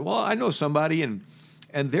 people say, well, I know somebody, and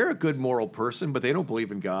and they're a good moral person, but they don't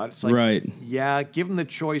believe in God. It's like, Right. yeah, give them the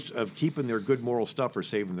choice of keeping their good moral stuff or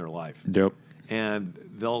saving their life. Yep. And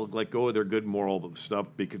they'll let go of their good moral stuff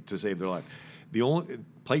to save their life.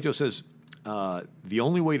 Plato says the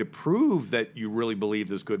only way to prove that you really believe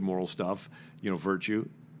this good moral stuff, virtue,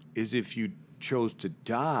 is if you chose to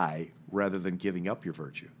die rather than giving up your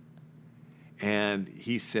virtue. And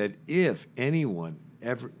he said, if anyone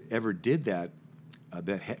ever did that,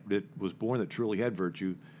 that was born that truly had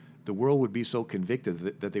virtue, the world would be so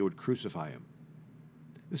convicted that they would crucify him.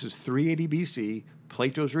 This is 380 BC,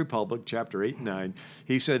 Plato's Republic, chapter 8 and 9.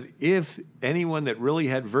 He said, if anyone that really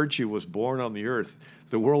had virtue was born on the earth,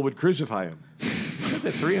 the world would crucify him. Isn't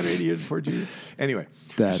that 380 years before Jesus? Anyway.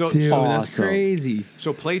 That's That's crazy.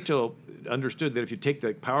 So Plato understood that if you take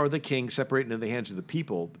the power of the king, separate it into the hands of the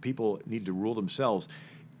people need to rule themselves.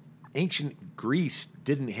 Ancient Greece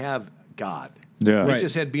didn't have God. Yeah. They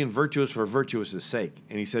just had being virtuous for virtuous' sake.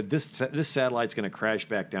 And he said, this satellite's going to crash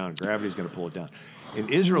back down. Gravity's going to pull it down. In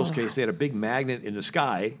Israel's case, they had a big magnet in the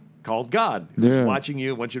sky called God, who's watching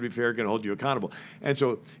you, wants you to be fair, going to hold you accountable. And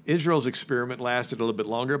so Israel's experiment lasted a little bit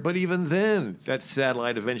longer, but even then, that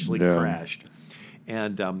satellite eventually crashed.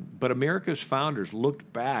 And but America's founders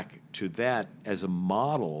looked back to that as a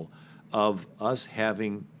model of us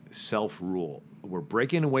having self-rule. We're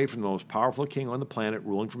breaking away from the most powerful king on the planet,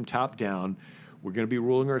 ruling from top down. We're going to be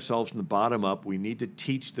ruling ourselves from the bottom up. We need to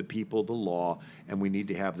teach the people the law, and we need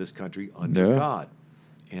to have this country under God.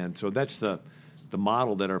 And so that's the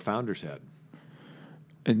model that our founders had.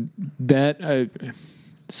 And that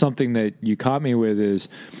something that you caught me with is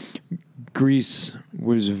Greece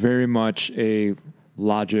was very much a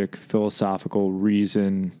logic, philosophical,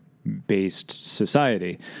 reason-based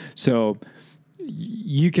society. So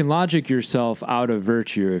you can logic yourself out of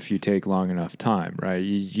virtue if you take long enough time, right?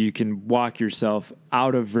 You can walk yourself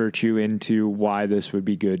out of virtue into why this would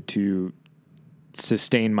be good to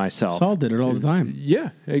sustain myself. Saul did it all the time. Yeah,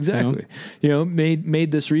 exactly.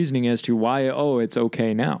 Made this reasoning as to why, it's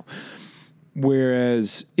okay now.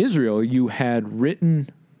 Whereas Israel, you had written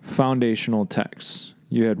foundational texts.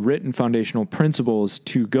 You had written foundational principles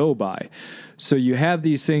to go by. So you have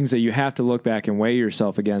these things that you have to look back and weigh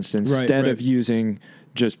yourself against instead of using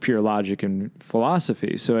just pure logic and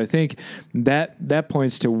philosophy. So I think that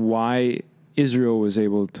points to why Israel was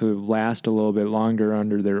able to last a little bit longer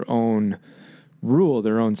under their own rule,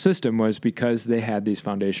 their own system, was because they had these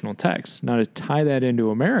foundational texts. Now to tie that into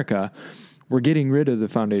America, we're getting rid of the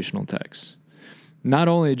foundational texts. Not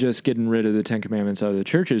only just getting rid of the Ten Commandments out of the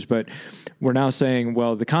churches, but we're now saying,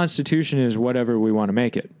 well, the Constitution is whatever we want to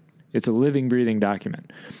make it. It's a living, breathing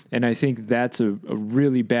document. And I think that's a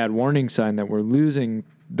really bad warning sign that we're losing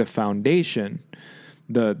the foundation,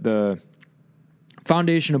 the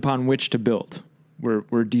foundation upon which to build.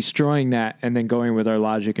 We're destroying that and then going with our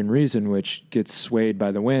logic and reason, which gets swayed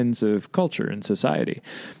by the winds of culture and society.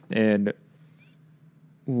 And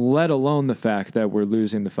let alone the fact that we're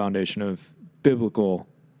losing the foundation of biblical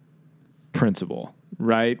principle,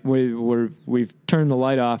 right? We've turned the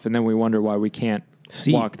light off and then we wonder why we can't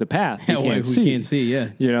walk the path. We can't see,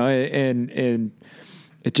 and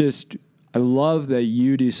it just, I love that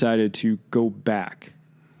you decided to go back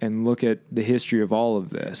and look at the history of all of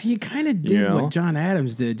this. You kind of did what John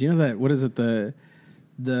Adams did. You know that, what is it, the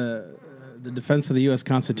defense of the U.S.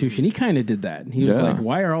 Constitution? He kind of did that. He was like,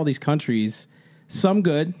 why are all these countries, some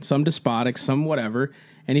good, some despotic, some whatever?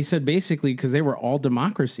 And he said basically because they were all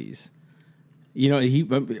democracies.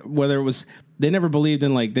 Whether it was, they never believed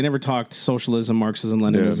in, they never talked socialism, Marxism,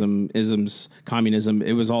 Leninism, isms, communism.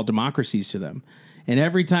 It was all democracies to them. And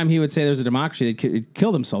every time he would say there's a democracy, they'd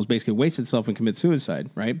kill themselves, basically waste itself and commit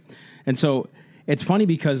suicide, right? And so it's funny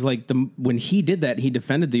because when he did that, he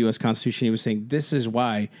defended the U.S. Constitution. He was saying this is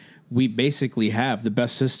why we basically have the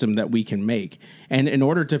best system that we can make. And in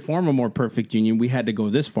order to form a more perfect union, we had to go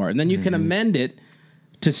this far. And then you can amend it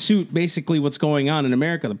to suit basically what's going on in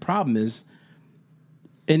America. The problem is,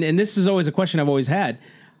 and this is always a question I've always had,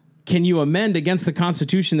 can you amend against the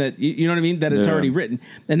Constitution that, you know what I mean, that it's already written?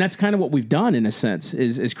 And that's kind of what we've done, in a sense,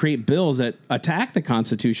 is create bills that attack the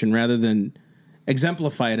Constitution rather than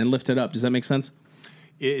exemplify it and lift it up. Does that make sense?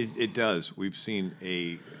 It does. We've seen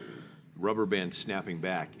a rubber band snapping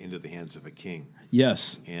back into the hands of a king.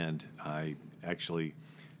 Yes. And I actually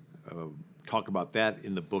talk about that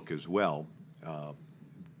in the book as well.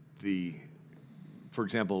 For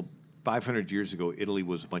example, 500 years ago, Italy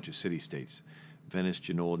was a bunch of city-states. Venice,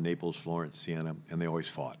 Genoa, Naples, Florence, Siena, and they always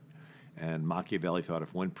fought. And Machiavelli thought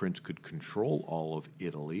if one prince could control all of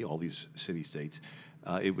Italy, all these city-states,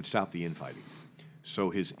 it would stop the infighting. So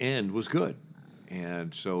his end was good.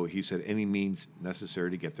 And so he said, any means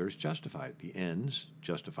necessary to get there is justified. The ends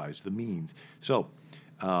justifies the means. So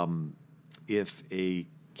if a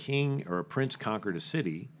king or a prince conquered a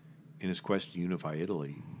city in his quest to unify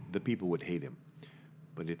Italy, the people would hate him.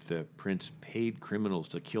 But if the prince paid criminals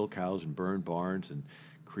to kill cows and burn barns and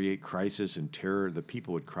create crisis and terror, the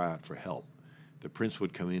people would cry out for help. The prince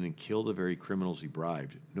would come in and kill the very criminals he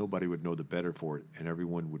bribed. Nobody would know the better for it, and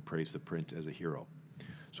everyone would praise the prince as a hero.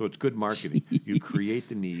 So it's good marketing. Jeez. You create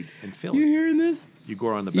the need and fill You it. hearing this? You go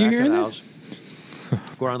around the back of the this? house.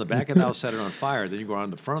 Go around the back of the house, set it on fire. Then you go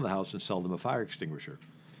around the front of the house and sell them a fire extinguisher.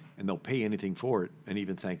 And they'll pay anything for it and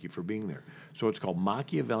even thank you for being there. So it's called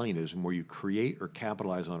Machiavellianism, where you create or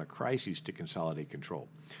capitalize on a crisis to consolidate control.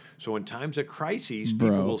 So in times of crises,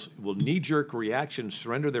 people will knee-jerk reactions,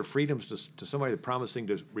 surrender their freedoms to somebody promising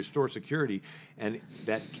to restore security, and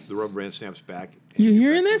that the rubber band snaps back. You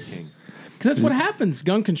hearing this? Because that's what happens.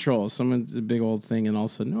 Gun control. Someone's a big old thing, and all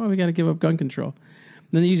of a sudden, we got to give up gun control.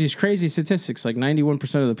 And then they use these crazy statistics, like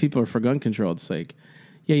 91% of the people are for gun control. It's like,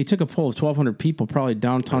 yeah, you took a poll of 1,200 people, probably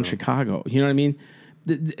downtown Chicago. You know what I mean?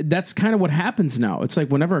 That's kind of what happens now. It's like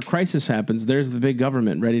whenever a crisis happens, there's the big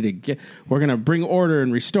government ready to we're going to bring order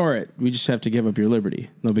and restore it. We just have to give up your liberty.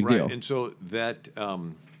 No big deal. And so that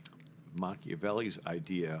Machiavelli's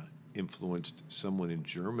idea influenced someone in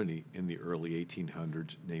Germany in the early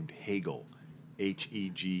 1800s named Hegel,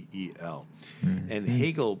 Hegel. Mm-hmm. And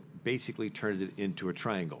Hegel basically turned it into a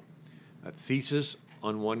triangle. A thesis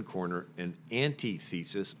on one corner, an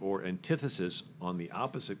antithesis or antithesis on the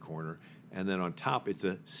opposite corner, and then on top it's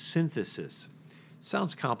a synthesis.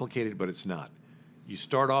 Sounds complicated, but it's not. You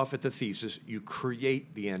start off at the thesis, you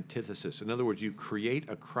create the antithesis. In other words, you create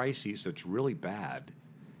a crisis that's really bad,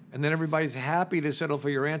 and then everybody's happy to settle for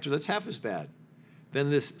your answer that's half as bad. Then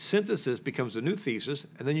this synthesis becomes a new thesis,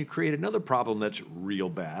 and then you create another problem that's real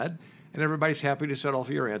bad, and everybody's happy to settle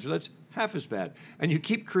for your answer that's half as bad. And you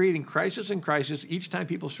keep creating crisis and crisis. Each time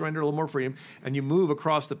people surrender a little more freedom, and you move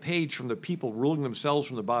across the page from the people ruling themselves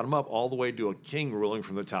from the bottom up all the way to a king ruling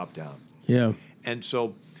from the top down. Yeah. And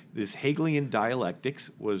so this Hegelian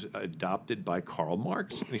dialectics was adopted by Karl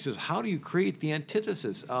Marx. And he says, how do you create the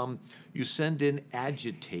antithesis? You send in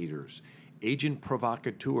agitators, agent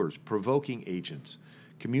provocateurs, provoking agents,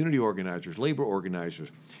 community organizers, labor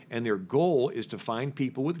organizers. And their goal is to find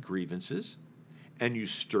people with grievances, and you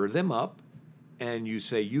stir them up, and you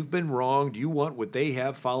say, you've been wronged, you want what they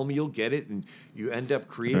have, follow me, you'll get it. And you end up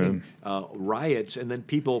creating riots, and then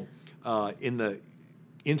people in the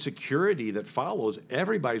insecurity that follows,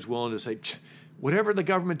 everybody's willing to say, whatever the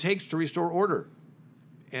government takes to restore order.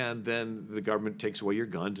 And then the government takes away your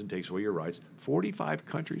guns and takes away your rights. 45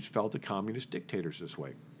 countries fell to communist dictators this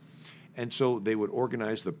way. And so they would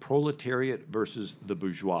organize the proletariat versus the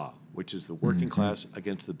bourgeois, which is the working class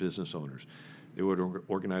against the business owners. They would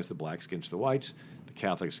organize the blacks against the whites, the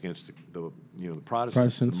Catholics against the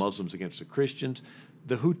Protestants, the Muslims against the Christians,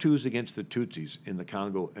 the Hutus against the Tutsis in the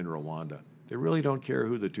Congo and Rwanda. They really don't care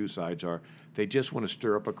who the two sides are. They just want to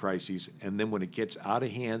stir up a crisis, and then when it gets out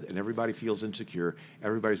of hand and everybody feels insecure,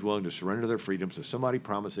 everybody's willing to surrender their freedoms to somebody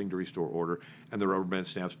promising to restore order, and the rubber band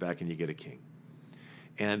snaps back and you get a king.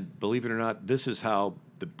 And believe it or not, this is how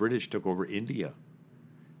the British took over India.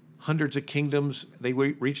 Hundreds of kingdoms, they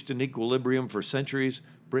reached an equilibrium for centuries.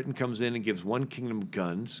 Britain comes in and gives one kingdom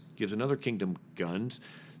guns, gives another kingdom guns,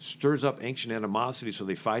 stirs up ancient animosity so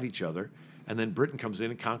they fight each other, and then Britain comes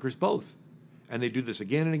in and conquers both. And they do this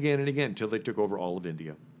again and again and again until they took over all of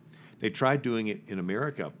India. They tried doing it in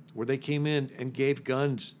America, where they came in and gave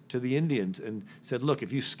guns to the Indians and said, look,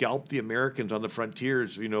 if you scalp the Americans on the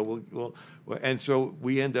frontiers, and so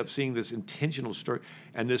we end up seeing this intentional story.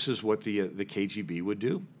 And this is what the KGB would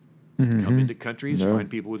do. Come into countries, find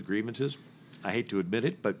people with grievances. I hate to admit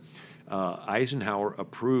it, but Eisenhower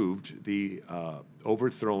approved the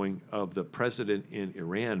overthrowing of the president in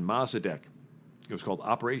Iran, Mossadegh. It was called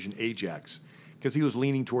Operation Ajax, because he was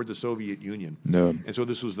leaning toward the Soviet Union. And so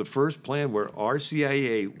this was the first plan where our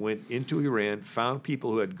CIA went into Iran, found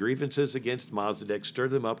people who had grievances against Mossadegh, stirred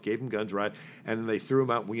them up, gave them guns, right, and then they threw them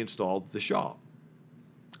out and we installed the Shah.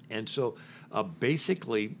 And so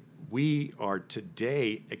basically we are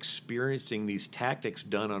today experiencing these tactics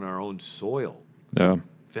done on our own soil.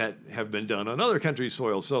 That have been done on other countries'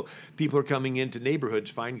 soil. So people are coming into neighborhoods,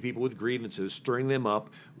 finding people with grievances, stirring them up,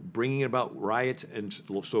 bringing about riots and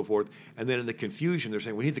so forth. And then in the confusion, they're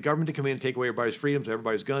saying, we need the government to come in and take away everybody's freedoms,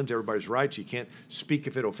 everybody's guns, everybody's rights. You can't speak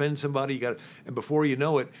if it offends somebody. And before you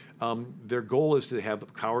know it, their goal is to have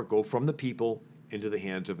power go from the people into the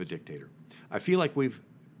hands of a dictator. I feel like we've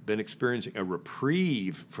been experiencing a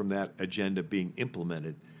reprieve from that agenda being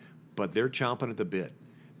implemented, but they're chomping at the bit.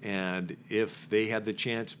 And if they had the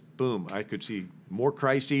chance, boom, I could see more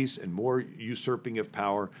crises and more usurping of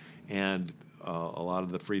power, and a lot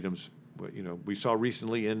of the freedoms. We saw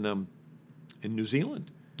recently in New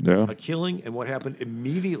Zealand, a killing, and what happened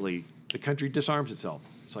immediately? The country disarms itself.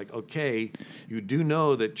 It's like, okay, you do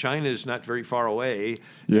know that China is not very far away,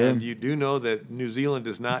 and you do know that New Zealand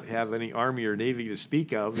does not have any army or navy to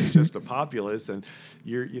speak of. It's just a populace, and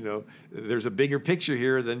there's a bigger picture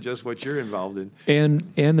here than just what you're involved in.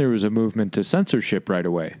 And there was a movement to censorship right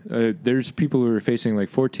away. There's people who are facing like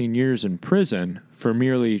 14 years in prison for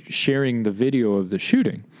merely sharing the video of the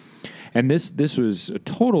shooting. And this was a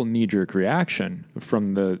total knee-jerk reaction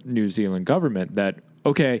from the New Zealand government that,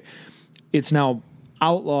 okay, it's now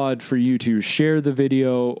outlawed for you to share the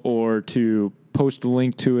video or to post a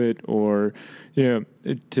link to it or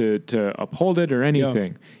to uphold it or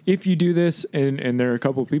anything. Yeah. If you do this, and there are a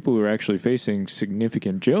couple of people who are actually facing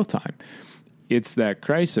significant jail time, it's that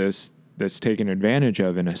crisis that's taken advantage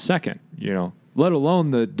of in a second, let alone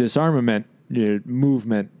the disarmament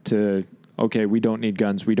movement to, okay, we don't need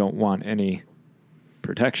guns, we don't want any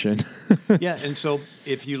protection. Yeah, and so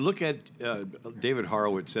if you look at David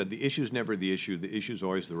Horowitz said, the issue is never the issue is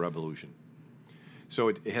always the revolution. So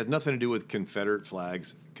it has nothing to do with Confederate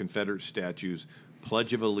flags, Confederate statues,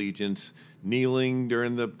 Pledge of Allegiance, kneeling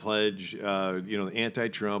during the pledge, the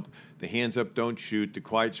anti-Trump, the hands up, don't shoot, the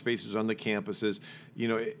quiet spaces on the campuses,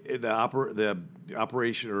 the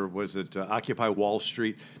operation, or was it Occupy Wall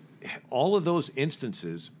Street? All of those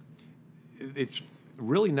instances, it's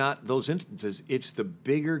really not those instances. It's the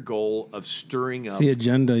bigger goal of stirring up the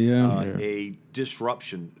agenda, a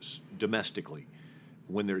disruption domestically.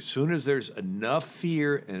 As soon as there's enough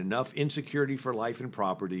fear and enough insecurity for life and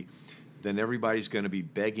property, then everybody's going to be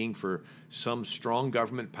begging for some strong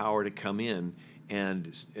government power to come in,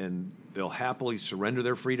 and they'll happily surrender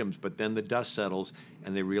their freedoms. But then the dust settles,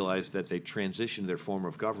 and they realize that they transitioned their form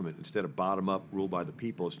of government. Instead of bottom up, ruled by the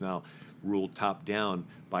people, it's now ruled top down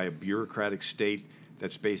by a bureaucratic state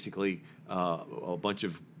that's basically a bunch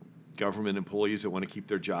of government employees that want to keep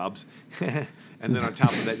their jobs. And then on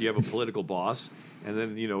top of that, you have a political boss. And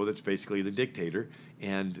then, that's basically the dictator.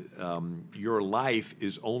 And your life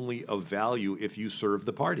is only of value if you serve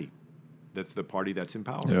the party. That's the party that's in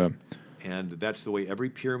power. Yeah. And that's the way every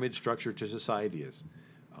pyramid structure to society is.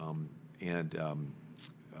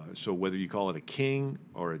 So whether you call it a king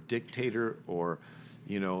or a dictator or,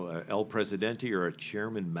 El Presidente or a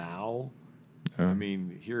Chairman Mao, I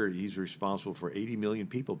mean, here he's responsible for 80 million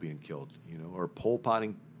people being killed, or Pol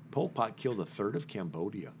Pot killed a third of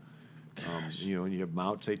Cambodia. And you have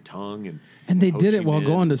Mao Zedong and they did it while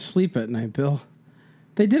going to sleep at night, Bill.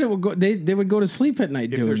 They did it. They would go to sleep at night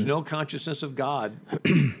doing this. If there's no consciousness of God,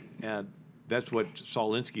 and that's what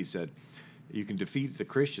Saul Alinsky said, you can defeat the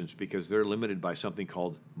Christians because they're limited by something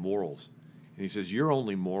called morals. And he says your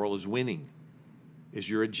only moral is winning, is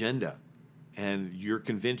your agenda. And you're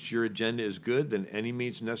convinced your agenda is good, then any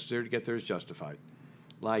means necessary to get there is justified.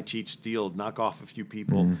 Lie, cheat, steal, knock off a few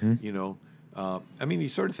people, you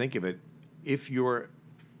sort of think of it. If your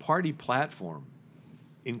party platform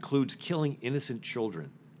includes killing innocent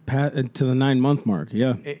children. To the 9-month mark,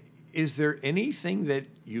 yeah. Is there anything that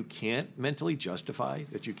you can't mentally justify,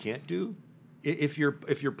 that you can't do? If your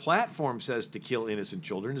platform says to kill innocent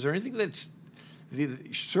children, is there anything that's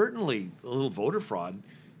certainly a little voter fraud,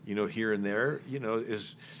 here and there,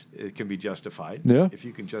 it can be justified. Yeah. If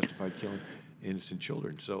you can justify killing innocent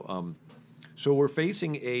children. So we're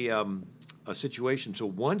facing a situation. So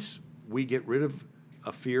once we get rid of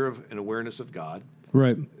a fear of an awareness of God,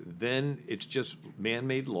 right, then it's just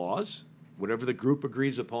man-made laws, whatever the group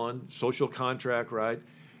agrees upon, social contract, right?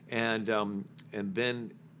 And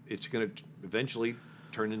then it's going to eventually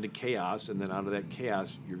turn into chaos, and then out of that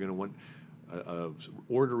chaos, you're going to want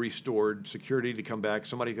order restored, security to come back.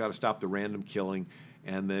 Somebody got to stop the random killing,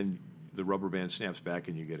 and then the rubber band snaps back,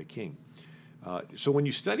 and you get a king. So when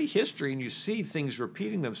you study history and you see things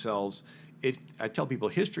repeating themselves, I tell people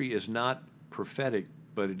history is not prophetic,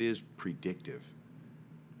 but it is predictive.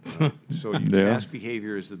 So past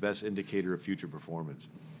behavior is the best indicator of future performance.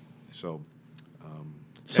 So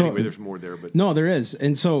anyway, there's more there. But no, there is.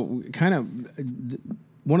 And so kind of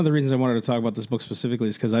one of the reasons I wanted to talk about this book specifically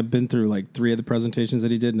is because I've been through like 3 of the presentations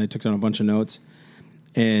that he did, and I took down a bunch of notes.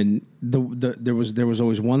 And there was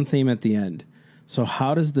always one theme at the end. So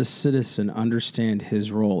how does the citizen understand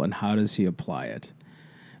his role, and how does he apply it?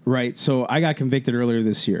 Right. So I got convicted earlier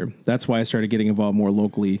this year. That's why I started getting involved more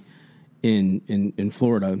locally in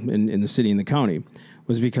Florida, in the city and the county,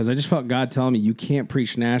 was because I just felt God telling me you can't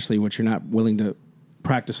preach nationally what you're not willing to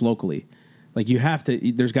practice locally. Like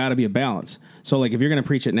there's got to be a balance. So like if you're going to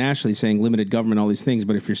preach it nationally saying limited government, all these things,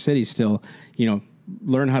 but if your city's still,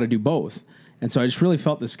 learn how to do both. And so I just really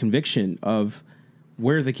felt this conviction of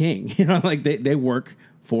we're the king, like they work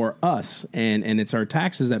for us and it's our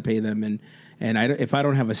taxes that pay them. And if I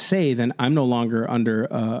don't have a say, then I'm no longer under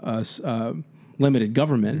a limited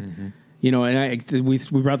government. Mm-hmm. And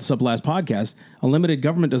we brought this up last podcast. A limited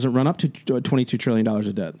government doesn't run up to $22 trillion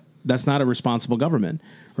of debt. That's not a responsible government,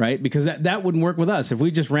 right? Because that wouldn't work with us. If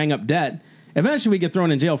we just rang up debt, eventually we get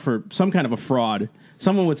thrown in jail for some kind of a fraud.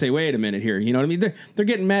 Someone would say, wait a minute here. You know what I mean? They're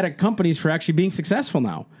getting mad at companies for actually being successful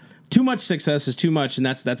now. Too much success is too much, and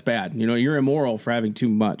that's bad. You're immoral for having too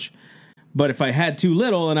much. But if I had too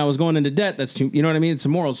little and I was going into debt, that's too, you know what I mean? It's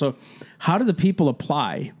immoral. So how do the people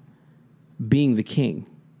apply being the king?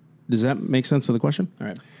 Does that make sense to the question? All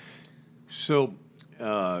right. So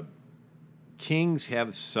kings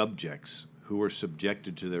have subjects who are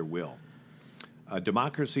subjected to their will.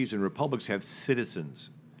 Democracies and republics have citizens.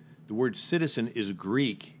 The word citizen is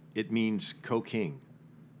Greek. It means co-king,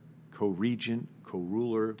 co-regent,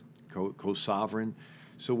 co-ruler, co-sovereign.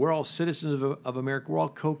 So we're all citizens of America. We're all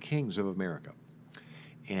co-kings of America.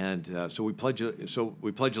 And so we pledge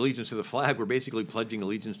allegiance to the flag. We're basically pledging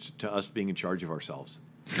allegiance to us being in charge of ourselves.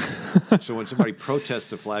 So when somebody protests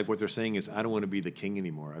the flag, what they're saying is, I don't want to be the king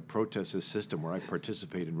anymore. I protest this system where I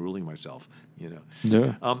participate in ruling myself. Yeah.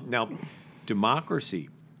 Now, democracy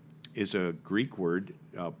is a Greek word.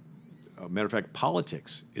 Matter of fact,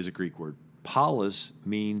 politics is a Greek word. Polis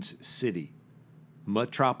means city.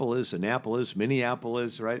 Metropolis, Annapolis,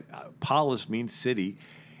 Minneapolis, right? Polis means city.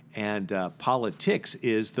 And politics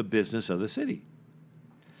is the business of the city.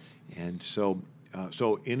 And so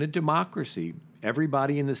in a democracy,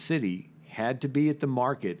 everybody in the city had to be at the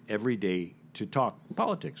market every day to talk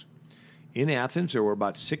politics. In Athens, there were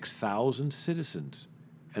about 6,000 citizens,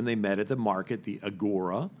 and they met at the market, the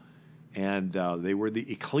agora, and they were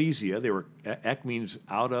the ecclesia. They were, ek means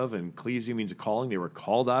out of, and ecclesia means calling. They were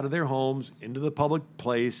called out of their homes into the public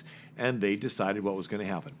place, and they decided what was going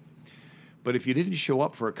to happen. But if you didn't show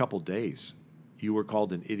up for a couple days, you were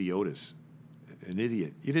called an idiotus, an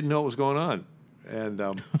idiot. You didn't know what was going on. And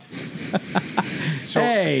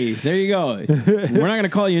hey, there you go. We're not going to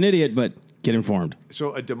call you an idiot, but get informed.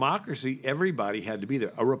 So a democracy, everybody had to be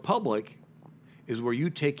there. A republic is where you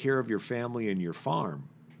take care of your family and your farm,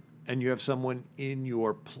 and you have someone in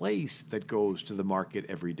your place that goes to the market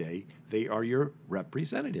every day. They are your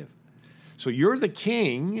representative. So you're the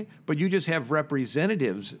king, but you just have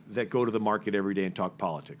representatives that go to the market every day and talk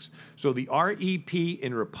politics. So the REP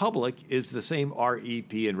in republic is the same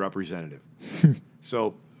REP in representative.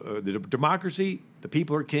 So the democracy, the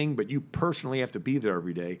people are king, but you personally have to be there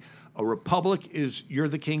every day. A republic is you're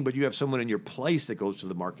the king, but you have someone in your place that goes to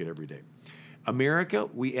the market every day. America,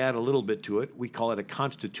 we add a little bit to it. We call it a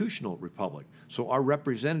constitutional republic. So our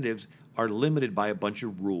representatives are limited by a bunch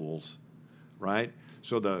of rules, right?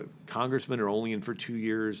 So the congressmen are only in for 2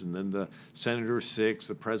 years, and then the senator 6,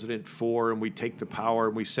 the president 4, and we take the power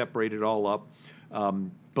and we separate it all up.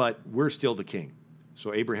 But we're still the king.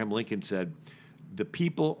 So Abraham Lincoln said, the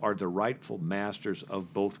people are the rightful masters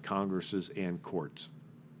of both Congresses and courts.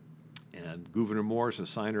 And Gouverneur Morris, a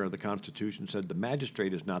signer of the Constitution, said, the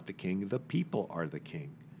magistrate is not the king, the people are the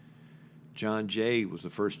king. John Jay was the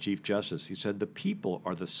first Chief Justice. He said, the people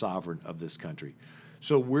are the sovereign of this country.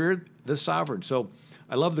 So we're the sovereign. So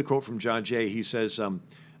I love the quote from John Jay. He says,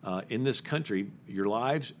 in this country, your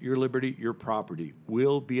lives, your liberty, your property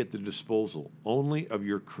will be at the disposal only of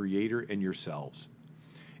your Creator and yourselves.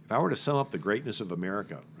 If I were to sum up the greatness of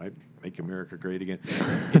America, right, make America great again,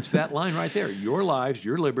 it's that line right there. Your lives,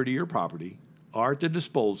 your liberty, your property are at the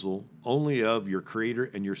disposal only of your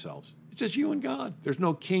Creator and yourselves. It's just you and God. There's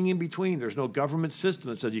no king in between. There's no government system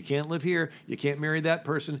that says you can't live here, you can't marry that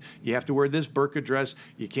person, you have to wear this burqa dress,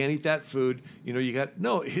 you can't eat that food.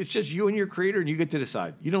 No, it's just you and your Creator, and you get to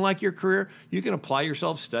decide. You don't like your career, you can apply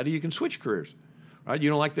yourself, study, you can switch careers. Right? You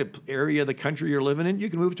don't like the area of the country you're living in, you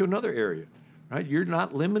can move to another area. Right? You're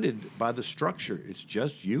not limited by the structure. It's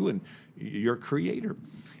just you and your Creator.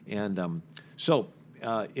 And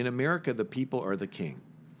in America, the people are the king.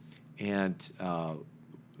 And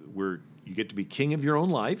you get to be king of your own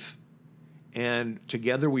life, and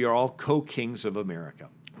together we are all co-kings of America.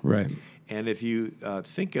 Right. And if you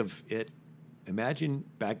think of it, imagine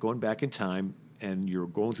going back in time, and you're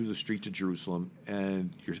going through the streets of Jerusalem,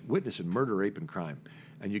 and you're witnessing murder, rape, and crime,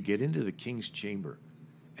 and you get into the king's chamber,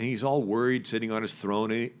 and he's all worried, sitting on his throne,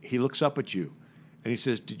 and he looks up at you, and he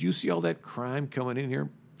says, did you see all that crime coming in here?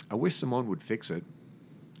 I wish someone would fix it.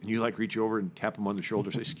 and you like reach over and tap them on the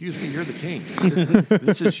shoulder, say, "Excuse me, you're the king.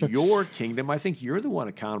 This is your kingdom. I think you're the one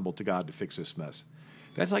accountable to God to fix this mess."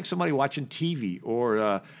 That's like somebody watching TV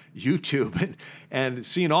or YouTube and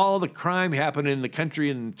seeing all the crime happen in the country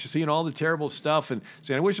and seeing all the terrible stuff and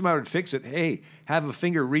saying, "I wish somebody would fix it." Hey, have a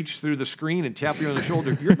finger reach through the screen and tap you on the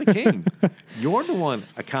shoulder. You're the king. You're the one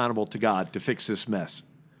accountable to God to fix this mess.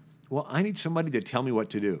 Well, I need somebody to tell me what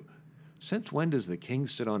to do. Since when does the king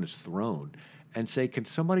sit on his throne and say, "Can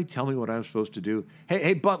somebody tell me what I'm supposed to do?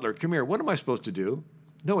 Hey, butler, come here. What am I supposed to do?"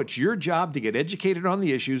 No, it's your job to get educated on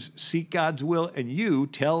the issues, seek God's will, and you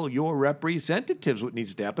tell your representatives what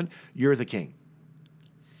needs to happen. You're the king.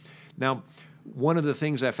 Now, one of the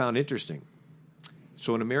things I found interesting,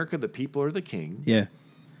 so in America, the people are the king. Yeah.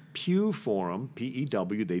 Pew Forum,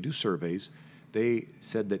 P-E-W, they do surveys. They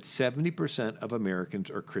said that 70% of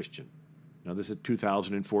Americans are Christian. Now, this is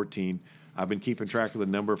 2014. I've been keeping track of the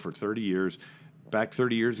number for 30 years. Back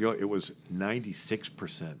 30 years ago, it was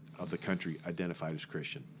 96% of the country identified as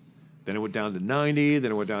Christian. Then it went down to 90,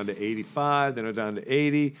 then it went down to 85, then it went down to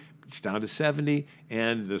 80, it's down to 70,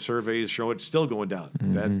 and the surveys show it's still going down.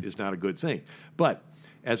 That is not a good thing. But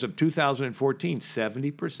as of 2014,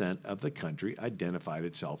 70% of the country identified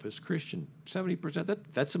itself as Christian. 70%,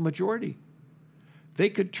 that's a majority. They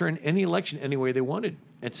could turn any election any way they wanted.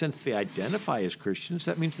 And since they identify as Christians,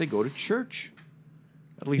 that means they go to church,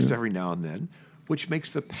 at least every now and then, which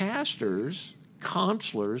makes the pastors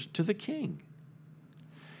counselors to the king.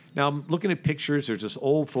 Now, I'm looking at pictures. There's this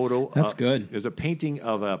old photo. That's good. There's a painting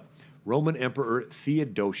of a Roman Emperor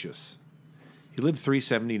Theodosius. He lived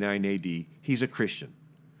 379 A.D. He's a Christian.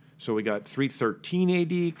 So we got 313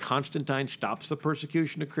 A.D. Constantine stops the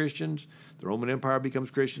persecution of Christians. The Roman Empire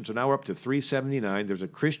becomes Christian. So now we're up to 379. There's a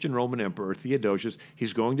Christian Roman Emperor, Theodosius.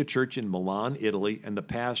 He's going to church in Milan, Italy, and the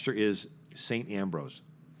pastor is St. Ambrose.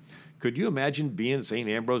 Could you imagine being St.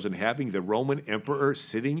 Ambrose and having the Roman emperor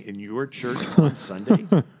sitting in your church on Sunday?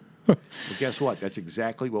 Well, guess what? That's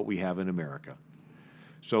exactly what we have in America.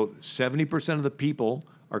 So 70% of the people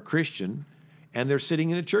are Christian, and they're sitting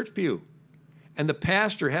in a church pew. And the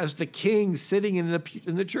pastor has the king sitting in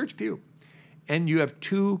the church pew. And you have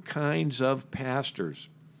two kinds of pastors.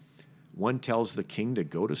 One tells the king to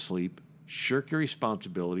go to sleep, shirk your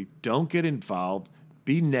responsibility, don't get involved,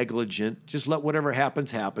 be negligent, just let whatever happens,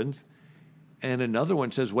 happens. And another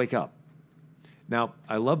one says, wake up. Now,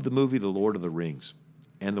 I love the movie The Lord of the Rings.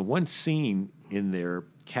 And the one scene in there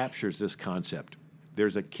captures this concept.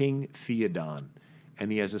 There's a King Theoden,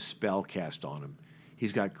 and he has a spell cast on him.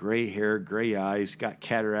 He's got gray hair, gray eyes, got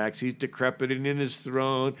cataracts. He's decrepit and in his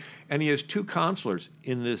throne. And he has two counselors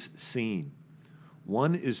in this scene.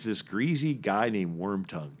 One is this greasy guy named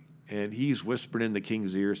Wormtongue. And he's whispering in the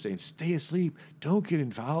king's ear, saying, stay asleep. Don't get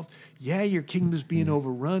involved. Yeah, your kingdom's being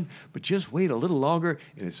overrun, but just wait a little longer,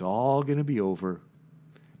 and it's all going to be over.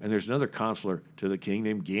 And there's another counselor to the king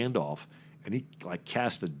named Gandalf, and he like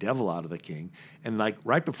casts the devil out of the king. And like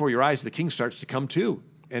right before your eyes, the king starts to come to.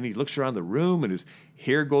 And he looks around the room, and his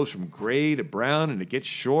hair goes from gray to brown, and it gets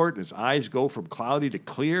short, and his eyes go from cloudy to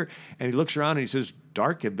clear. And he looks around, and he says,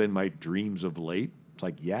 dark have been my dreams of late. It's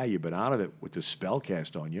like, yeah, you've been out of it with the spell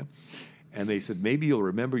cast on you. And they said, maybe you'll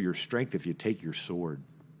remember your strength if you take your sword.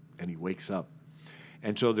 And he wakes up.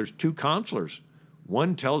 And so there's two counselors.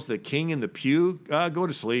 One tells the king in the pew, go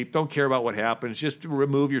to sleep. Don't care about what happens. Just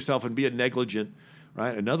remove yourself and be a negligent.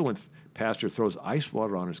 Right? Another one, pastor throws ice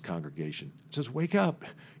water on his congregation. Says, wake up.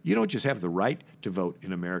 You don't just have the right to vote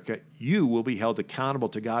in America. You will be held accountable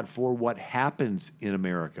to God for what happens in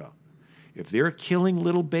America. If they're killing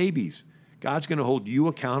little babies, God's going to hold you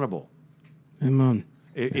accountable. Amen.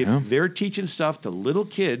 If they're teaching stuff to little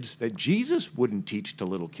kids that Jesus wouldn't teach to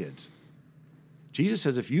little kids. Jesus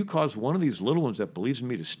says, if you cause one of these little ones that believes in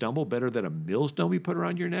me to stumble, better than a millstone be put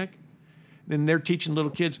around your neck, then they're teaching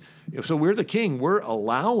little kids. So we're the king. We're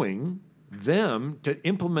allowing them to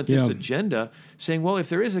implement this agenda, saying, well, if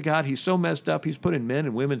there is a God, he's so messed up, he's put in men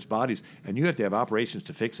and women's bodies, and you have to have operations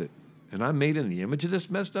to fix it. And I'm made in the image of this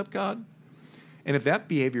messed up God. And if that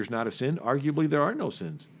behavior is not a sin, arguably there are no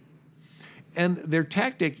sins. And their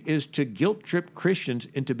tactic is to guilt-trip Christians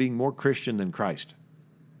into being more Christian than Christ.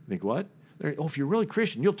 Think what? Oh, if you're really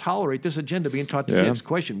Christian, you'll tolerate this agenda being taught to kids.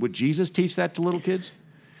 Question, would Jesus teach that to little kids?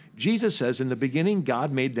 Jesus says, in the beginning,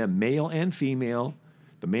 God made them male and female.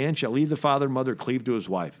 The man shall leave the father and mother, cleave to his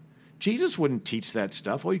wife. Jesus wouldn't teach that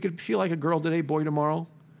stuff. Oh, you could feel like a girl today, boy tomorrow.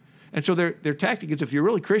 And so their tactic is, if you're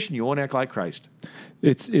really Christian, you won't act like Christ.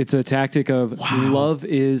 It's a tactic of love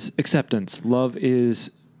is acceptance. Love is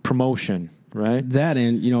promotion, right? That,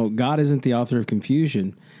 and, God isn't the author of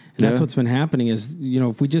confusion. That's Yeah. what's been happening is,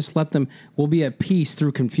 if we just let them, we'll be at peace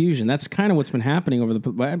through confusion. That's kind of what's been happening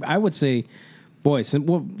I would say, boy,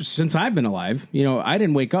 since I've been alive, I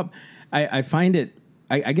didn't wake up. I find it,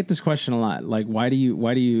 I get this question a lot. Like, why do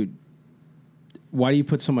you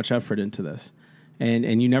put so much effort into this?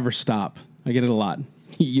 And you never stop. I get it a lot,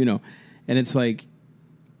 and it's like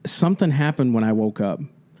something happened when I woke up.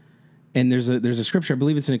 And there's a scripture, I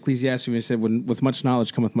believe it's in Ecclesiastes, where it said, with much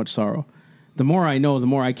knowledge cometh much sorrow. The more I know, the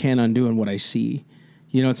more I can't undo in what I see.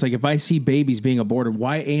 It's like if I see babies being aborted,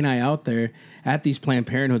 why ain't I out there at these Planned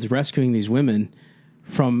Parenthoods rescuing these women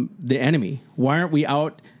from the enemy? Why aren't we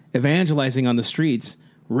out evangelizing on the streets,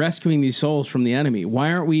 rescuing these souls from the enemy?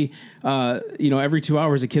 Why aren't we, every 2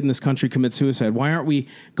 hours a kid in this country commits suicide? Why aren't we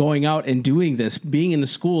going out and doing this, being in the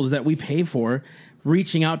schools that we pay for,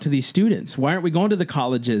 reaching out to these students? Why aren't we going to the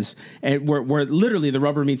colleges and where literally the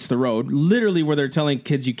rubber meets the road, literally where they're telling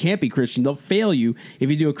kids you can't be Christian, they'll fail you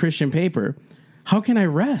if you do a Christian paper? How can I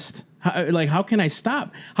rest? How can I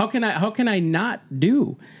stop? How can I not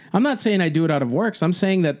do? I'm not saying I do it out of works. I'm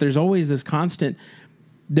saying that there's always this constant,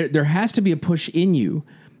 there has to be a push in you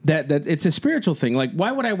that it's a spiritual thing. Like,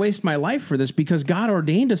 why would I waste my life for this? Because God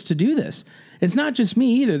ordained us to do this. It's not just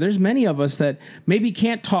me either. There's many of us that maybe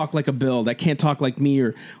can't talk like a Bill, that can't talk like me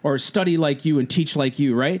or study like you and teach like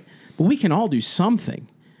you, right? But we can all do something.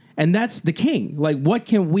 And that's the king. Like, what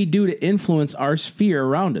can we do to influence our sphere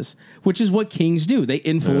around us? Which is what kings do. They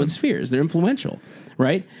influence spheres. They're influential,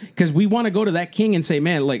 right? Because we want to go to that king and say,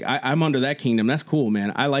 man, like, I'm under that kingdom. That's cool,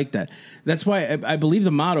 man. I like that. That's why I believe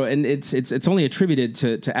the motto, and it's only attributed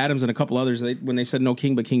to Adams and a couple others when they said no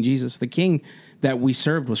king but King Jesus. The king that we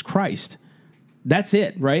served was Christ. That's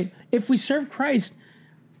it, right? If we serve Christ,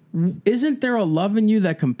 isn't there a love in you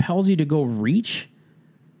that compels you to go reach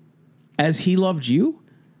as he loved you?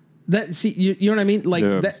 You know what I mean? Like,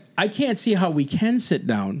 that, I can't see how we can sit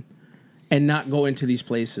down and not go into these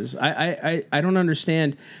places. I don't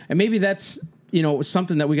understand. And maybe that's,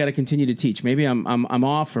 something that we got to continue to teach. Maybe I'm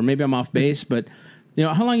off, or maybe I'm off base, but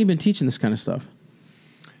how long have you been teaching this kind of stuff?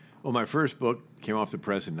 Well, my first book came off the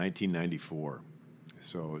press in 1994.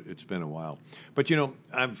 So it's been a while. But,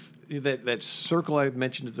 that circle I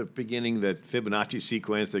mentioned at the beginning, that Fibonacci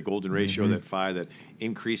sequence, that golden ratio, that 5, that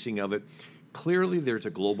increasing of it, clearly there's a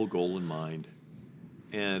global goal in mind.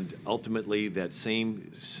 And ultimately, that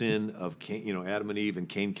same sin of Cain, Adam and Eve and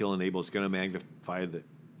Cain killing Abel is going to magnify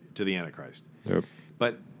to the Antichrist. Yep.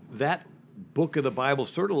 But that book of the Bible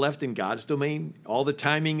sort of left in God's domain. All the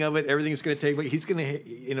timing of it, everything's going to take. He's going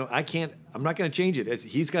to, I'm not going to change it.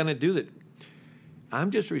 He's going to do that.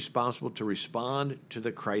 I'm just responsible to respond to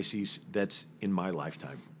the crises that's in my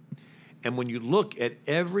lifetime. And when you look at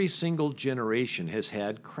every single generation has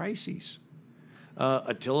had crises.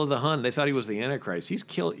 Attila the Hun, they thought he was the Antichrist. He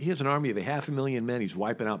has an army of 500,000 men. He's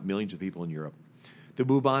wiping out millions of people in Europe. The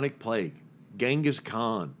bubonic plague, Genghis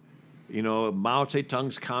Khan, Mao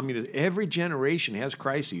Zedong's communism. Every generation has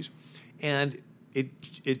crises. And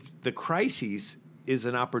the crises is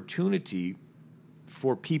an opportunity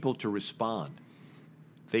for people to respond.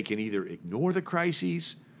 They can either ignore the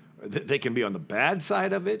crises, they can be on the bad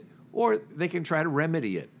side of it, or they can try to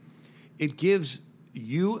remedy it. It gives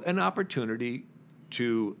you an opportunity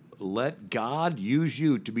to let God use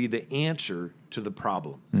you to be the answer to the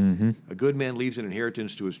problem. Mm-hmm. A good man leaves an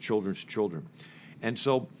inheritance to his children's children. And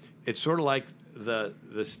so it's sort of like the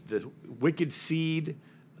wicked seed,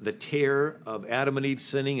 the tear of Adam and Eve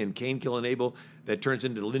sinning and Cain killing Abel that turns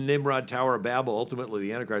into the Nimrod Tower of Babel, ultimately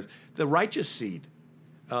the Antichrist. The righteous seed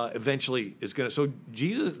eventually is going to. So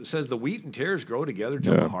Jesus says the wheat and tares grow together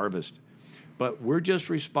to the harvest. But we're just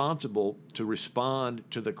responsible to respond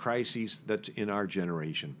to the crises that's in our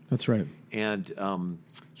generation. That's right. And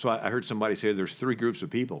so I heard somebody say there's 3 groups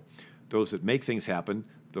of people: those that make things happen,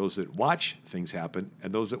 those that watch things happen,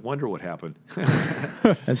 and those that wonder what happened.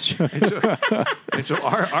 That's true. And so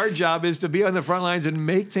our job is to be on the front lines and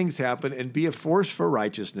make things happen and be a force for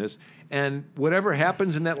righteousness. And whatever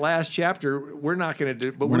happens in that last chapter, we're not going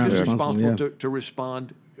to do, but we're just responsible to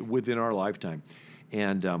respond within our lifetime.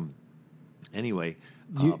 And anyway.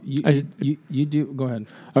 You do. Go ahead.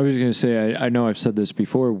 I was going to say, I know I've said this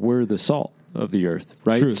before, we're the salt of the earth,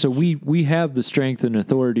 right? True. So we have the strength and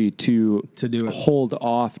authority to do it. Hold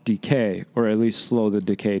off decay, or at least slow the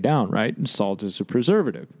decay down, right? And salt is a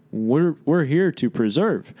preservative. We're here to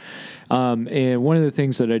preserve. And one of the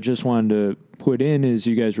things that I just wanted to put in is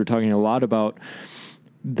you guys were talking a lot about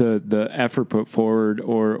the effort put forward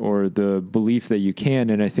or the belief that you can.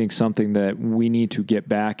 And I think something that we need to get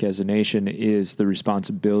back as a nation is the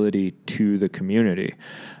responsibility to the community.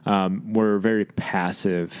 We're a very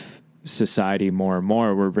passive society more and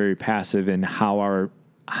more. We're very passive in how our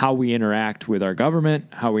how we interact with our government,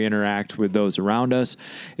 how we interact with those around us.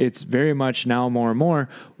 It's very much now more and more,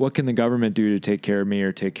 what can the government do to take care of me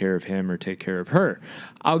or take care of him or take care of her?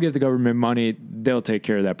 I'll give the government money, they'll take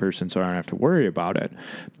care of that person so I don't have to worry about it.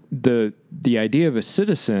 The idea of a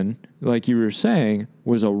citizen, like you were saying,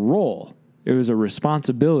 was a role. It was a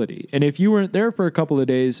responsibility. And if you weren't there for a couple of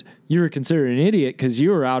days, you were considered an idiot because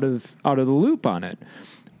you were out of the loop on it.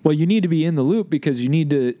 Well, you need to be in the loop because you need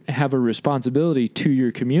to have a responsibility to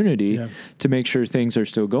your community to make sure things are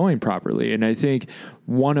still going properly. And I think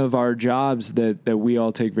one of our jobs that we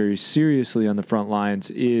all take very seriously on the front lines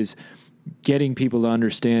is getting people to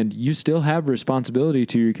understand you still have responsibility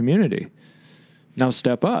to your community. Now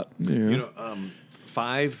step up. You know?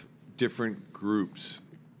 5 different groups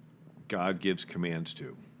God gives commands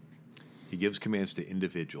to. He gives commands to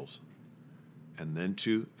individuals, and then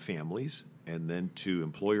to families, and then to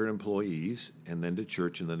employer and employees, and then to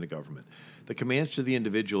church, and then to government. The commands to the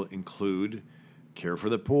individual include care for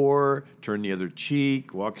the poor, turn the other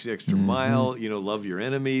cheek, walk the extra mile, love your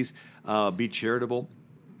enemies, be charitable.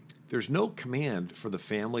 There's no command for the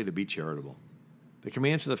family to be charitable. The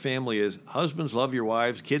command to the family is, husbands, love your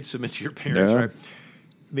wives, kids, submit to your parents, right?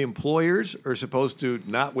 The employers are supposed to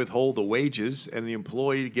not withhold the wages and the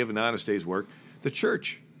employee to give an honest day's work. The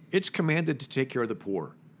church, it's commanded to take care of the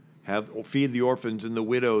poor, feed the orphans and the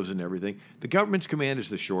widows and everything. The government's command is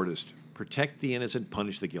the shortest: protect the innocent,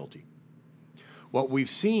 punish the guilty. What we've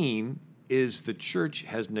seen is the church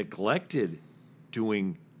has neglected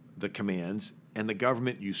doing the commands and the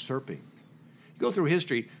government usurping. You go through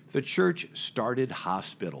history, the church started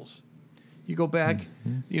hospitals. You go back,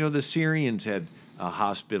 the Syrians had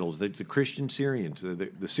hospitals, the Christian Syrians.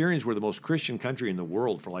 The Syrians were the most Christian country in the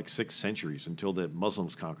world for like 6 centuries until the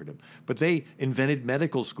Muslims conquered them. But they invented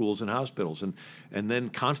medical schools and hospitals. And then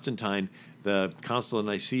Constantine, the consul of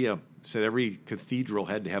Nicaea, said every cathedral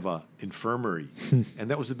had to have an infirmary.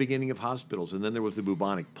 And that was the beginning of hospitals. And then there was the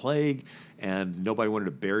bubonic plague, and nobody wanted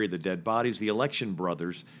to bury the dead bodies. The Election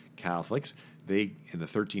Brothers, Catholics, in the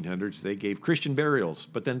 1300s, they gave Christian burials,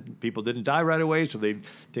 but then people didn't die right away, so they'd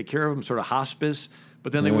take care of them, sort of hospice,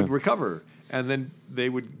 but then they would recover, and then they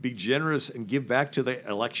would be generous and give back to the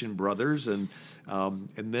Election Brothers, and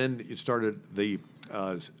then it started the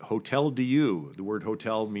Hotel Dieu. The word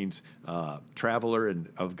hotel means traveler and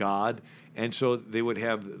of God, and so they would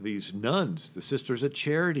have these nuns, the Sisters of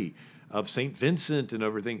Charity, of St. Vincent and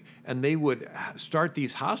everything, and they would start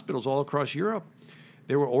these hospitals all across Europe.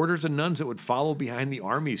 There were orders of nuns that would follow behind the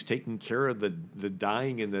armies, taking care of the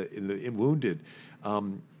dying and the wounded.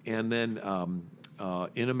 And then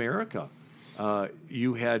in America,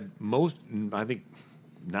 you had I think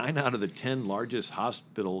 9 out of the 10 largest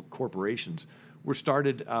hospital corporations were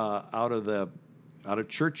started out of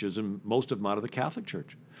churches, and most of them out of the Catholic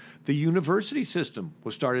Church. The university system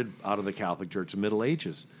was started out of the Catholic Church in the Middle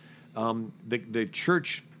Ages. The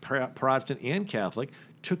church, Protestant and Catholic,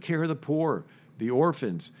 took care of the poor, the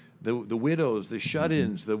orphans, the widows, the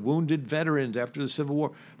shut-ins, the wounded veterans after the Civil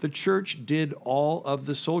War. The church did all of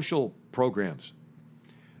the social programs.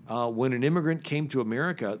 When an immigrant came to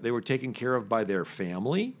America, they were taken care of by their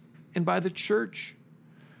family and by the church.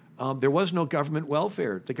 There was no government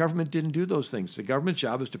welfare. The government didn't do those things. The government's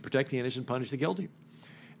job is to protect the innocent, punish the guilty.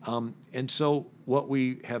 And so what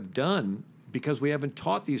we have done, because we haven't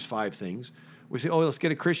taught these 5 things, we say, let's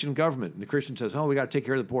get a Christian government. And the Christian says, we got to take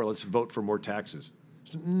care of the poor. Let's vote for more taxes.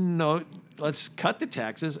 No, let's cut the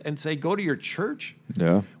taxes and say, go to your church.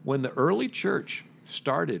 Yeah. When the early church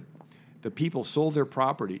started, the people sold their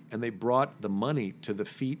property and they brought the money to the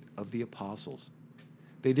feet of the apostles.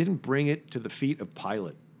 They didn't bring it to the feet of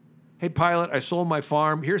Pilate. Hey, Pilate, I sold my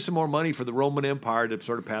farm. Here's some more money for the Roman Empire to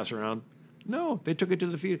sort of pass around. No, they took it to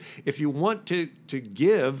the feet. If you want to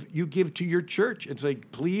give, you give to your church and say,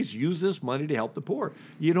 please use this money to help the poor.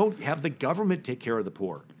 You don't have the government take care of the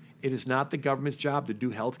poor. It is not the government's job to do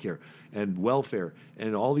health care and welfare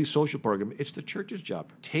and all these social programs. It's the church's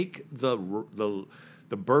job. Take the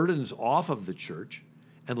burdens off of the church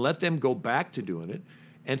and let them go back to doing it.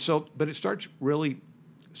 And so, but it starts really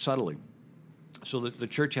subtly. So the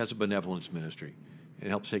church has a benevolence ministry. It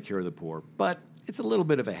helps take care of the poor. But it's a little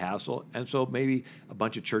bit of a hassle, and so maybe a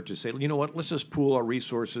bunch of churches say, you know what, let's just pool our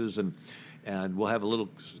resources, and we'll have a little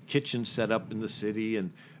kitchen set up in the city,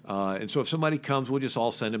 and so if somebody comes, we'll just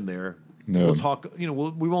all send them there. No. We'll talk, we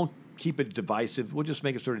won't keep it divisive. We'll just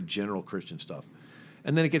make it sort of general Christian stuff.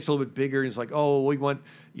 And then it gets a little bit bigger, and it's like, we want,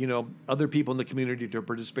 other people in the community to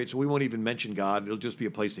participate, so we won't even mention God. It'll just be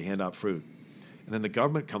a place to hand out fruit. And then the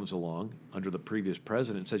government comes along under the previous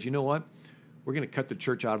president and says, you know what, we're going to cut the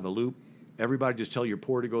church out of the loop, everybody just tell your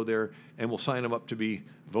poor to go there, and we'll sign them up to be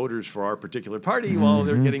voters for our particular party while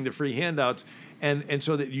they're getting the free handouts. And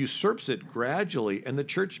so that usurps it gradually, and the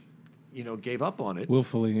church, gave up on it.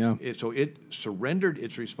 Willfully, yeah. So it surrendered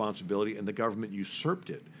its responsibility, and the government usurped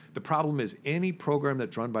it. The problem is any program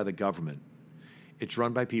that's run by the government, it's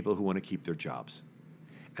run by people who want to keep their jobs.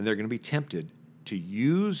 And they're going to be tempted to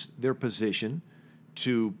use their position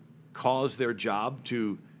to cause their job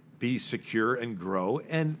to be secure and grow.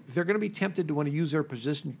 And they're going to be tempted to want to use their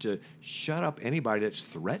position to shut up anybody that's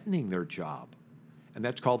threatening their job. And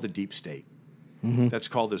that's called the deep state. That's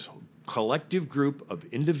called this collective group of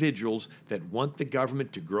individuals that want the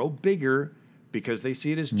government to grow bigger because they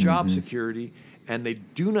see it as job security, and they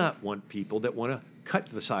do not want people that want to cut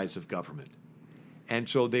the size of government. And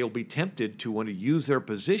so they'll be tempted to want to use their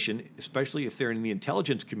position, especially if they're in the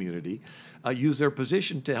intelligence community, use their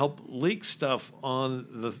position to help leak stuff on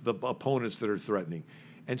the opponents that are threatening.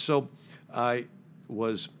 And so I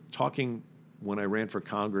was talking when I ran for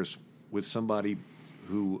Congress with somebody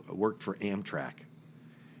who worked for Amtrak.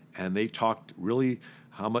 And they talked really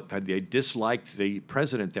how much they disliked the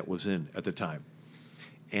president that was in at the time.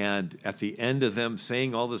 And at the end of them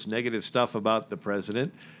saying all this negative stuff about the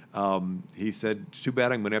president, he said, "It's too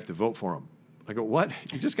bad I'm going to have to vote for him." I go, "What?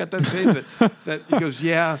 You just got done saying that?" He goes,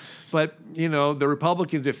 "Yeah, but the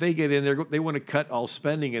Republicans, if they get in, they want to cut all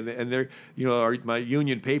spending, and they're my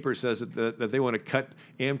union paper says that they want to cut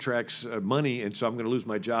Amtrak's money, and so I'm going to lose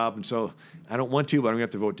my job, and so I don't want to, but I'm going to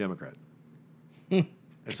have to vote Democrat."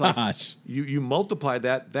 It's like you multiply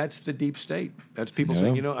that. That's the deep state. That's people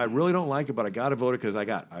saying, I really don't like it, but I got to vote it because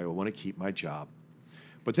I want to keep my job.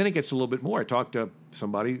 But then it gets a little bit more. I talked to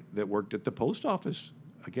somebody that worked at the post office.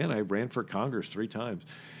 Again, I ran for Congress 3 times.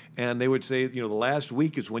 And they would say, the last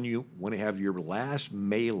week is when you want to have your last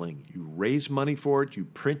mailing. You raise money for it, you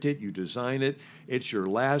print it, you design it. It's your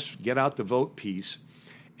last get out the vote piece.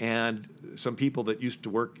 And some people that used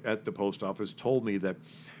to work at the post office told me that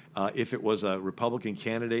if it was a Republican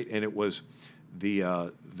candidate and it was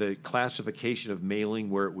the classification of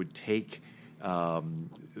mailing where it would take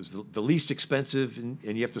it was the least expensive, and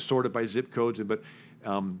you have to sort it by zip codes, but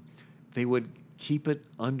they would keep it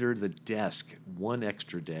under the desk 1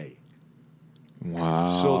 extra day.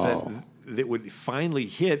 Wow. So that it would finally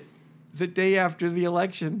hit the day after the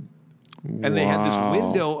election. And they had this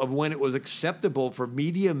window of when it was acceptable for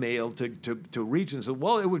media mail to reach. And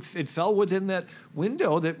so, it fell within that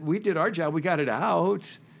window that we did our job. We got it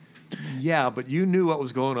out. Yeah, but you knew what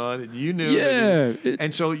was going on, and you knew. Yeah.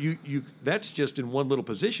 And so you that's just in one little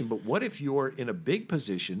position. But what if you're in a big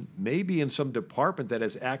position, maybe in some department that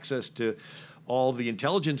has access to all the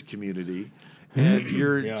intelligence community, and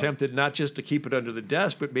you're tempted not just to keep it under the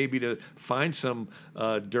desk, but maybe to find some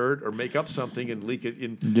dirt or make up something and leak it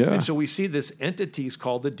in. Yeah. And so we see this entity is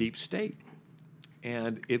called the deep state,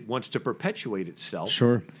 and it wants to perpetuate itself.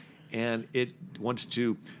 Sure. And it wants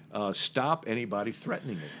to stop anybody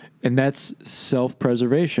threatening it. And that's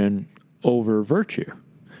self-preservation over virtue,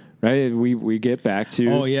 right? We get back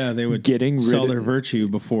to they would getting sell rid their of, virtue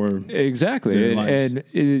before exactly. their lives. And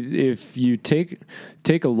if you take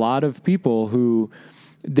a lot of people who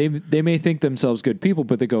they may think themselves good people,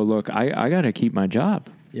 but they go, look, I got to keep my job.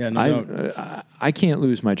 Yeah, no doubt. I can't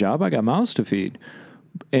lose my job. I got mouths to feed.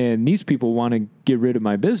 And these people want to get rid of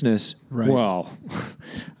my business. Right. Well,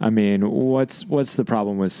 I mean, what's the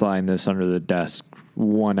problem with sliding this under the desk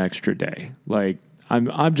 1 extra day? Like,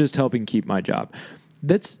 I'm just helping keep my job.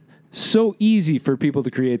 That's so easy for people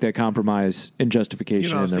to create that compromise and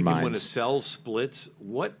justification in their minds. When a cell splits,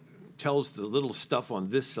 what tells the little stuff on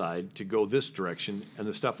this side to go this direction and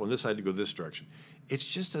the stuff on this side to go this direction? It's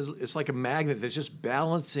just it's like a magnet that's just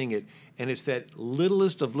balancing it, and it's that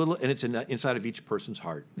littlest of little, and it's inside of each person's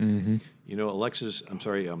heart. Mm-hmm.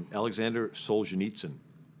 Alexander Solzhenitsyn,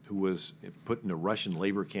 who was put in a Russian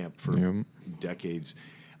labor camp for decades.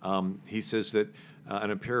 He says that, and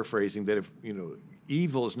I'm paraphrasing, that if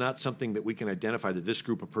evil is not something that we can identify that this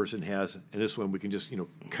group of person has, and this one we can just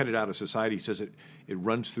cut it out of society. He says it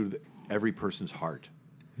runs through every person's heart.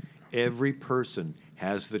 Every person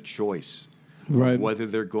has the choice. Right. Whether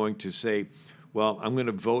they're going to say, well, I'm going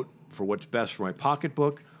to vote for what's best for my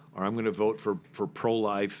pocketbook, or I'm going to vote for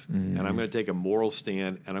pro-life, and I'm going to take a moral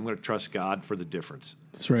stand, and I'm going to trust God for the difference.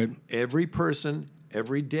 That's right. Every person,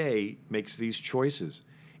 every day, makes these choices.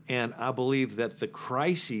 And I believe that the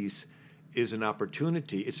crises is an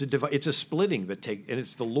opportunity. It's a splitting and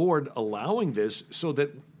it's the Lord allowing this so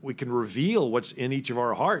that we can reveal what's in each of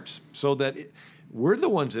our hearts, so that we're the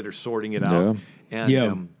ones that are sorting it out.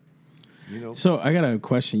 And So I got a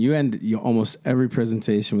question. You end almost every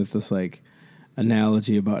presentation with this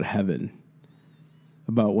analogy about heaven,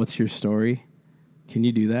 about what's your story? Can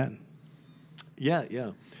you do that?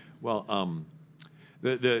 Yeah. Well,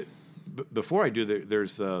 before I do,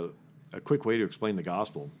 there's a quick way to explain the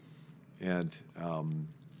gospel, and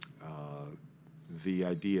the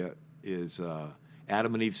idea is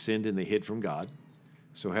Adam and Eve sinned and they hid from God.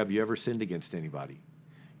 So have you ever sinned against anybody?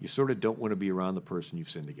 You sort of don't want to be around the person you've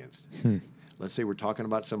sinned against. Let's say we're talking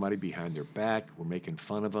about somebody behind their back, we're making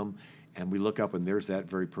fun of them, and we look up and there's that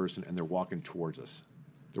very person and they're walking towards us.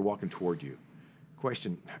 They're walking toward you.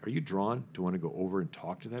 Question, are you drawn to want to go over and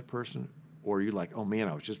talk to that person? Or are you like, oh man,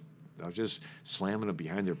 I was just slamming them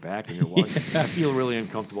behind their back and they're walking. I feel really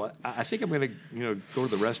uncomfortable. I think I'm going to go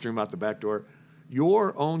to the restroom out the back door.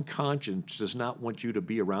 Your own conscience does not want you to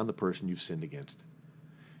be around the person you've sinned against.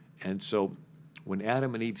 And so when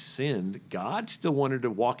Adam and Eve sinned, God still wanted to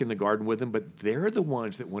walk in the garden with them, but they're the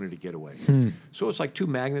ones that wanted to get away. So it's like two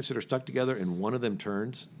magnets that are stuck together and one of them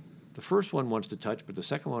turns. The first one wants to touch, but the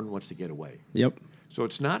second one wants to get away. Yep. So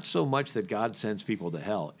it's not so much that God sends people to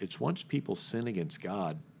hell. It's once people sin against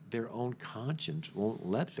God, their own conscience won't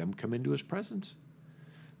let them come into his presence.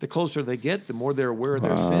 The closer they get, the more they're aware of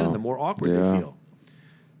their sin and the more awkward they feel.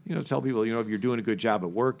 Tell people, if you're doing a good job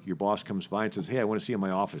at work, your boss comes by and says, hey, I want to see you in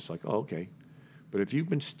my office. Like, oh, okay. But if you've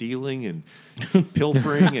been stealing and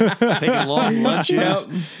pilfering and taking long lunches,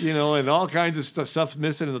 and all kinds of stuff's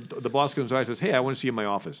missing, and the boss comes by and says, hey, I want to see you in my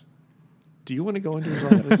office. Do you want to go into his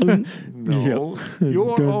office? No. Yep.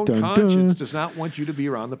 Your own conscience does not want you to be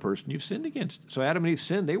around the person you've sinned against. So Adam and Eve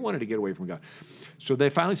sinned. They wanted to get away from God. So they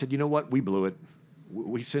finally said, you know what? We blew it.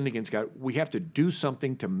 We sinned against God. We have to do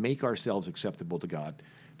something to make ourselves acceptable to God.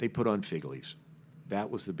 They put on fig leaves. That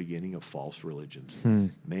was the beginning of false religions.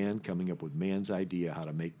 Man coming up with man's idea how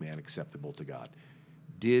to make man acceptable to God.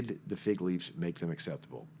 Did the fig leaves make them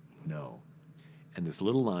acceptable? No. And this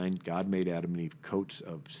little line, God made Adam and Eve coats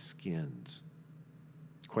of skins.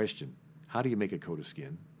 Question, how do you make a coat of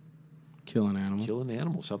skin? Kill an animal. Kill an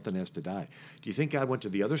animal. Something has to die. Do you think God went to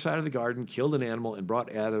the other side of the garden, killed an animal, and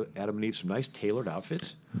brought Adam and Eve some nice tailored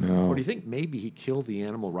outfits? No. Or do you think maybe he killed the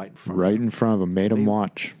animal right in front of them? Right in front of them, made them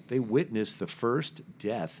watch. They witnessed the first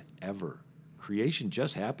death ever. Creation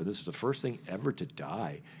just happened. This is the first thing ever to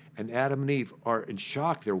die. And Adam and Eve are in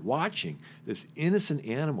shock. They're watching this innocent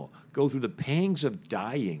animal go through the pangs of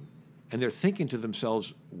dying. And they're thinking to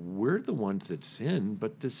themselves, we're the ones that sinned,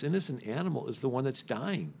 but this innocent animal is the one that's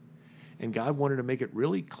dying. And God wanted to make it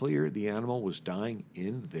really clear the animal was dying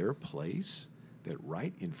in their place, that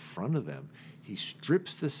right in front of them, he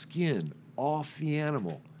strips the skin off the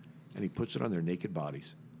animal and he puts it on their naked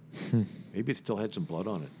bodies. Maybe it still had some blood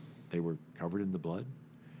on it. They were covered in the blood.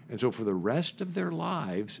 And so for the rest of their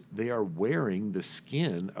lives, they are wearing the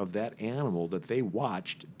skin of that animal that they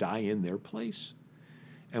watched die in their place.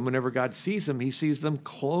 And whenever God sees them, he sees them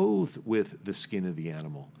clothed with the skin of the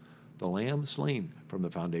animal, the lamb slain from the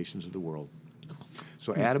foundations of the world.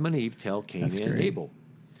 So Adam and Eve tell Cain and Abel.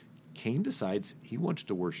 Cain decides he wants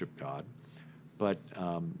to worship God, but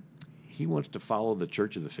he wants to follow the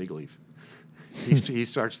church of the fig leaf. He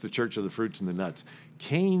starts the church of the fruits and the nuts.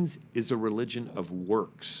 Cain's is a religion of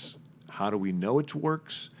works. How do we know it's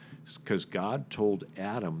works? Because God told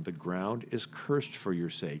Adam, the ground is cursed for your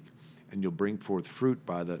sake, and you'll bring forth fruit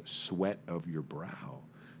by the sweat of your brow.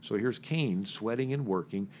 So here's Cain sweating and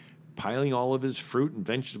working, piling all of his fruit and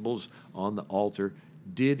vegetables on the altar.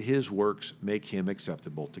 Did his works make him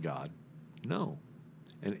acceptable to God? No.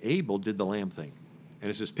 And Abel did the lamb thing. And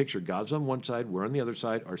it's this picture, God's on one side, we're on the other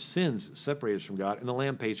side, our sins separate us from God, and the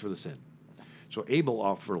lamb pays for the sin. So Abel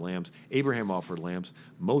offered lambs, Abraham offered lambs,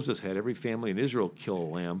 Moses had every family in Israel kill a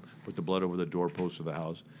lamb, put the blood over the doorpost of the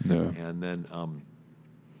house. Yeah. And then,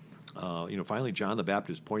 finally John the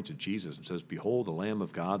Baptist points at Jesus and says, behold, the Lamb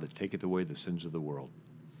of God that taketh away the sins of the world.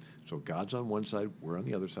 So God's on one side, we're on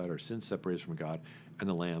the other side, our sins separate us from God, and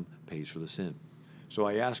the lamb pays for the sin. So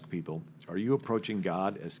I ask people, are you approaching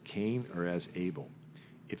God as Cain or as Abel?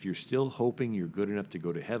 If you're still hoping you're good enough to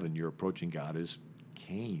go to heaven, you're approaching God as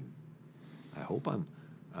Cain. I hope I'm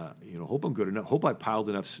good enough. Hope I piled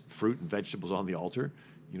enough fruit and vegetables on the altar.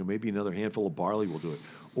 Maybe another handful of barley will do it.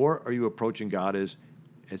 Or are you approaching God as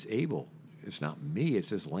Abel? It's not me. It's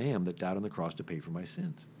this lamb that died on the cross to pay for my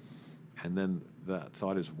sins. And then the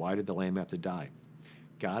thought is, why did the lamb have to die?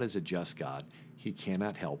 God is a just God. He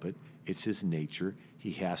cannot help it. It's his nature.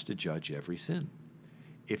 He has to judge every sin.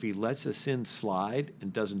 If he lets a sin slide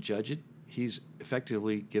and doesn't judge it, he's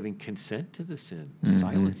effectively giving consent to the sin. Mm-hmm.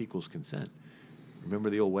 Silence equals consent. Remember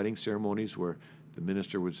the old wedding ceremonies where the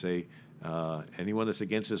minister would say, anyone that's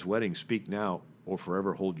against this wedding, speak now or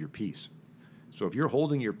forever hold your peace. So if you're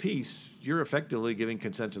holding your peace, you're effectively giving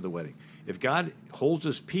consent to the wedding. If God holds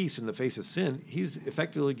his peace in the face of sin, he's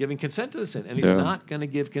effectively giving consent to the sin. And he's not going to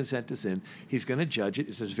give consent to sin. He's going to judge it.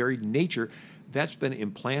 It's his very nature. That's been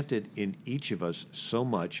implanted in each of us so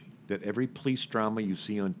much that every police drama you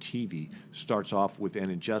see on TV starts off with an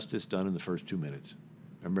injustice done in the first 2 minutes.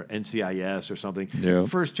 Remember NCIS or something? Yeah.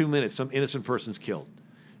 First 2 minutes, some innocent person's killed.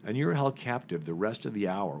 And you're held captive the rest of the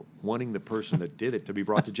hour, wanting the person that did it to be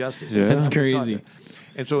brought to justice. Yeah. That's crazy.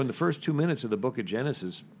 And so in the first 2 minutes of the book of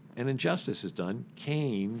Genesis, an injustice is done.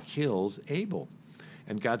 Cain kills Abel.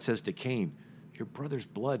 And God says to Cain, your brother's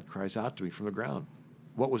blood cries out to me from the ground.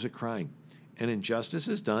 What was it crying? An injustice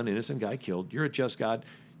is done, innocent guy killed. You're a just God.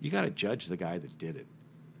 You got to judge the guy that did it.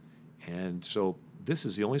 And so this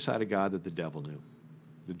is the only side of God that the devil knew,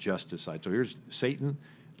 the justice side. So here's Satan.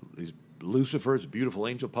 He's Lucifer's beautiful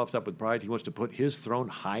angel puffed up with pride. He wants to put his throne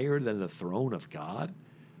higher than the throne of God.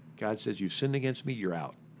 God says, you've sinned against me, you're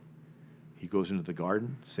out. He goes into the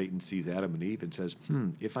garden. Satan sees Adam and Eve and says,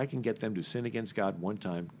 if I can get them to sin against God one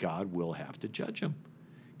time, God will have to judge them.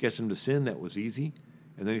 Gets them to sin, that was easy.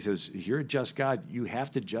 And then he says, you're a just God. You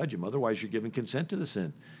have to judge him. Otherwise, you're giving consent to the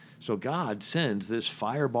sin. So God sends this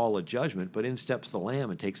fireball of judgment, but in steps the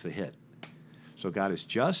Lamb and takes the hit. So God is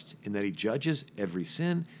just in that he judges every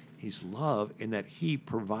sin. He's love in that he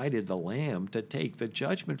provided the Lamb to take the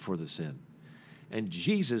judgment for the sin. And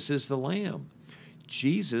Jesus is the Lamb.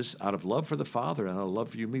 Jesus, out of love for the Father and out of love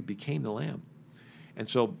for you and me, became the Lamb. And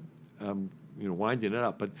so, winding it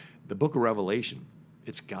up, but the book of Revelation,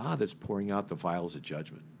 it's God that's pouring out the vials of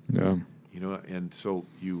judgment. Yeah. And so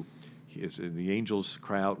the angels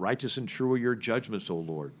cry out, righteous and true are your judgments, O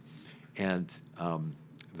Lord. And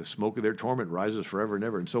the smoke of their torment rises forever and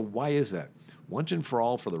ever. And so why is that? Once and for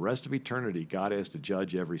all, for the rest of eternity, God has to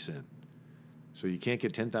judge every sin. So you can't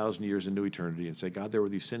get 10,000 years into eternity and say, God, there were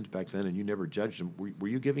these sins back then and you never judged them. Were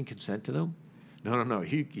you giving consent to them? No.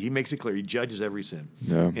 He makes it clear. He judges every sin.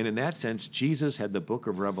 Yeah. And in that sense, Jesus had the book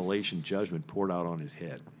of Revelation judgment poured out on his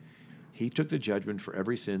head. He took the judgment for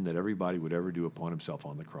every sin that everybody would ever do upon himself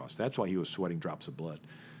on the cross. That's why he was sweating drops of blood.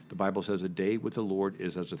 The Bible says a day with the Lord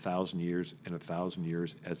is as 1,000 years, and 1,000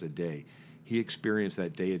 years as a day. He experienced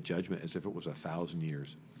that day of judgment as if it was 1,000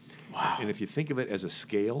 years. Wow. And if you think of it as a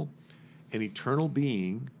scale, an eternal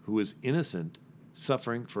being who is innocent,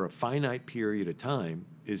 suffering for a finite period of time,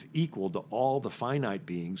 is equal to all the finite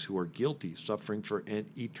beings who are guilty, suffering for an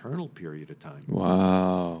eternal period of time.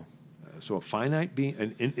 Wow. So a finite being,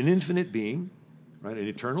 an infinite being, right, an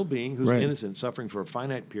eternal being who's innocent, suffering for a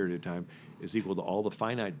finite period of time, is equal to all the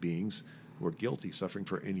finite beings who are guilty, suffering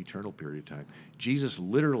for an eternal period of time. Jesus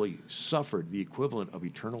literally suffered the equivalent of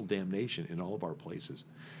eternal damnation in all of our places.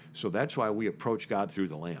 So that's why we approach God through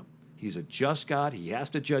the Lamb. He's a just God. He has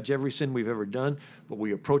to judge every sin we've ever done, but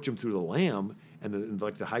we approach him through the Lamb, and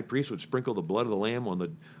like the high priest would sprinkle the blood of the Lamb on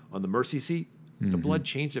the mercy seat. The blood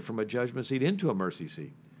changed it from a judgment seat into a mercy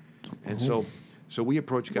seat. And so we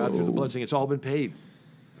approach God through the blood, saying it's all been paid,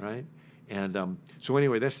 right? And so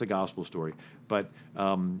anyway, that's the gospel story. But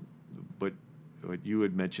what you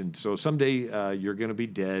had mentioned, so someday you're going to be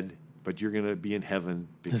dead, but you're going to be in heaven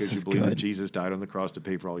because you believe that Jesus died on the cross to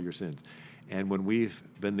pay for all your sins. And when we've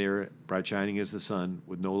been there, bright shining as the sun,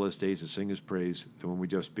 with no less days to sing his praise than when we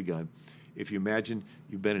just begun, if you imagine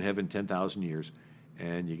you've been in heaven 10,000 years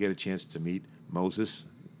and you get a chance to meet Moses,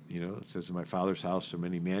 it says in my Father's house are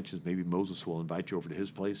many mansions, maybe Moses will invite you over to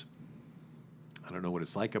his place. I don't know what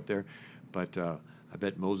it's like up there, but I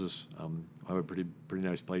bet Moses will have a pretty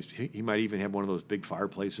nice place. He might even have one of those big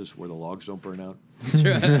fireplaces where the logs don't burn out. That's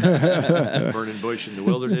right. Burning bush in the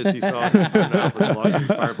wilderness, he saw it burn out, but the logs in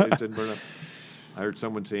the fireplace didn't burn up. I heard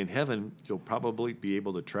someone say, in heaven, you'll probably be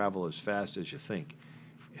able to travel as fast as you think,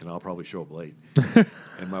 and I'll probably show up late.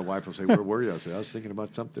 And my wife will say, where were you? I'll say, I was thinking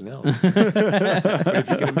about something else. But if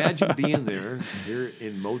you can imagine being there, here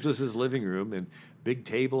in Moses' living room, and big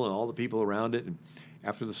table and all the people around it, and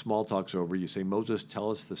after the small talk's over, you say, Moses,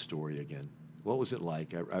 tell us the story again. What was it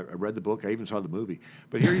like? I read the book. I even saw the movie.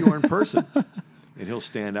 But here you are in person. And he'll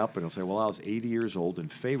stand up and he'll say, well, I was 80 years old,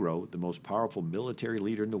 and Pharaoh, the most powerful military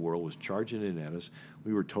leader in the world, was charging in at us.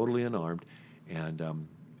 We were totally unarmed. And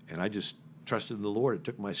I just trusted in the Lord. I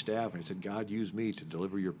took my staff and I said, God, use me to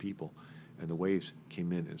deliver your people. And the waves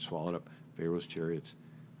came in and swallowed up Pharaoh's chariots.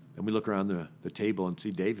 And we look around the table and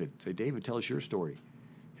see David. Say, David, tell us your story.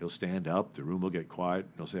 He'll stand up, the room will get quiet,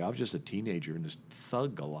 and he'll say, I was just a teenager, and this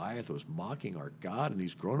thug Goliath was mocking our God, and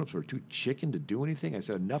these grown-ups were too chicken to do anything. I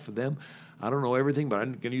said, enough of them. I don't know everything, but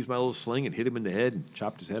I'm going to use my little sling and hit him in the head and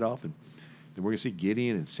chopped his head off. And then we're going to see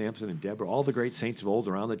Gideon and Samson and Deborah, all the great saints of old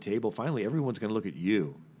around the table. Finally, everyone's going to look at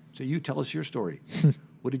you. Say, you tell us your story.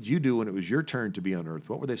 What did you do when it was your turn to be on earth?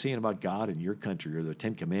 What were they saying about God in your country, or the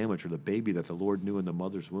Ten Commandments, or the baby that the Lord knew in the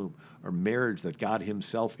mother's womb, or marriage that God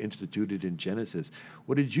himself instituted in Genesis?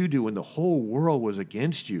 What did you do when the whole world was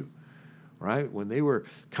against you, right? When they were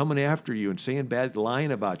coming after you and saying bad,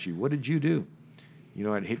 lying about you, what did you do? You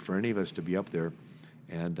know, I'd hate for any of us to be up there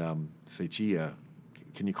and say, gee,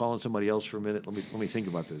 can you call on somebody else for a minute? Let me think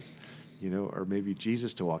about this, you know, or maybe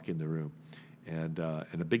Jesus to walk in the room and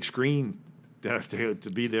a big screen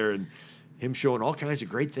to be there, and him showing all kinds of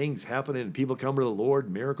great things happening, and people coming to the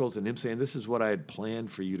Lord, miracles, and him saying, this is what I had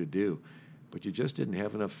planned for you to do, but you just didn't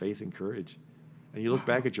have enough faith and courage. And you look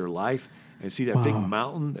back at your life and see that big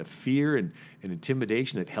mountain of fear and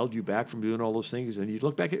intimidation that held you back from doing all those things, and you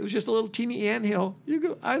look back, it was just a little teeny anthill. You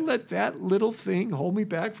go, I let that little thing hold me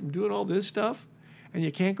back from doing all this stuff? And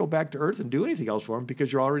you can't go back to earth and do anything else for him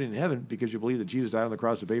because you're already in heaven, because you believe that Jesus died on the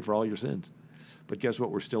cross to pay for all your sins. But guess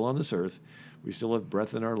what? We're still on this earth. We still have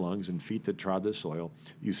breath in our lungs and feet that trod the soil.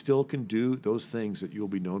 You still can do those things that you'll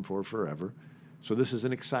be known for forever. So this is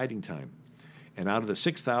an exciting time. And out of the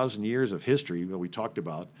 6,000 years of history that we talked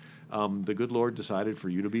about, the good Lord decided for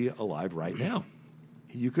you to be alive right now.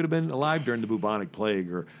 You could have been alive during the bubonic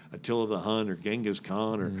plague, or Attila the Hun, or Genghis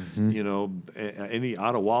Khan, or you know, any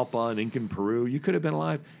Atahualpa in Incan Peru. You could have been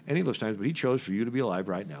alive any of those times, but he chose for you to be alive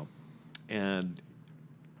right now. And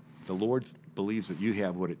the Lord believes that you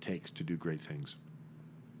have what it takes to do great things.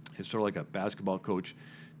 It's sort of like a basketball coach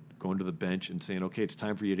going to the bench and saying, okay, it's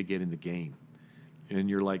time for you to get in the game. And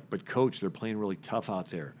you're like, but coach, they're playing really tough out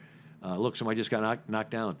there. Look, somebody just got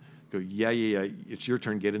knocked down. Go, yeah, it's your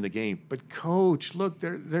turn, get in the game. But coach, look,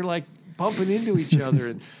 they're like bumping into each other.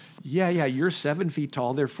 And yeah, you're 7 feet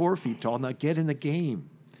tall, they're 4 feet tall. Now get in the game.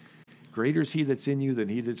 Greater is he that's in you than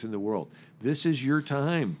he that's in the world. This is your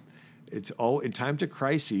time. It's all in times of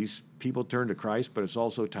crises, people turn to Christ, but it's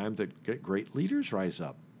also times that great leaders rise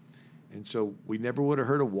up. And so we never would have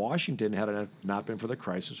heard of Washington had it not been for the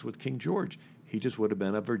crisis with King George. He just would have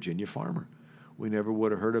been a Virginia farmer. We never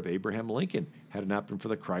would have heard of Abraham Lincoln had it not been for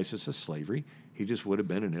the crisis of slavery. He just would have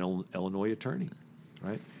been an Illinois attorney,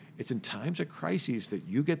 right? It's in times of crises that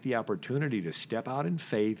you get the opportunity to step out in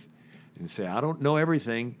faith and say, I don't know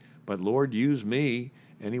everything, but Lord, use me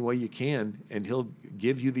any way you can, and he'll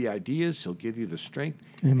give you the ideas, he'll give you the strength,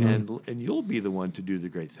 and you'll be the one to do the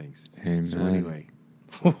great things. Amen. So anyway.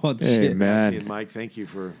 Well, shit. Nancy and Mike, thank you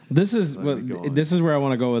for this is where I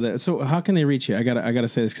want to go with it. So how can they reach you? I gotta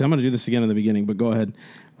say this because I'm gonna do this again in the beginning, but go ahead.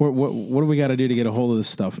 What do we got to do to get a hold of this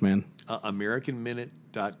stuff, man?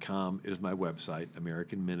 AmericanMinute.com is my website,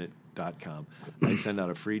 AmericanMinute.com. I send out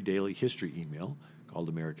a free daily history email called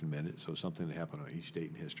American Minute, so something that happened on each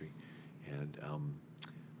state in history. And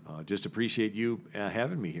just appreciate you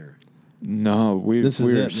having me here. No, we're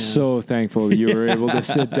so thankful that you were able to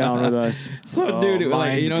sit down with us. So, dude,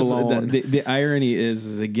 like, you know, the irony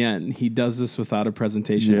is again, he does this without a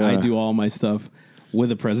presentation. Yeah. I do all my stuff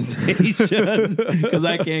with a presentation because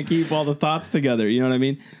I can't keep all the thoughts together. You know what I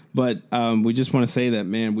mean? But we just want to say that,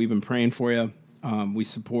 man, we've been praying for you. We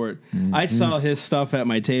support. I sell his stuff at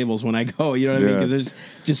my tables when I go. You know what I mean? Because there's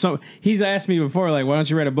just so. He's asked me before, like, why don't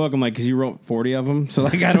you write a book? I'm like, because you wrote 40 of them, so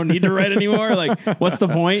like I don't need to write anymore. Like, what's the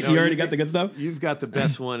point? You already got the good stuff. You've got the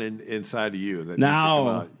best one inside of you. That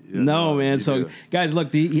no, man. So guys,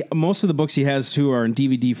 look, most of the books he has too are in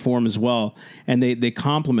DVD form as well, and they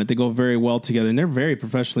complement. They go very well together, and they're very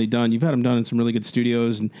professionally done. You've had them done in some really good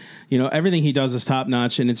studios, and you know everything he does is top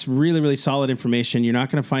notch, and it's really, really solid information. You're not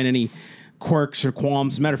going to find any quirks or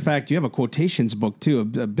qualms. Matter of fact, you have a quotations book too,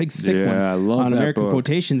 a big thick one I love on that American book.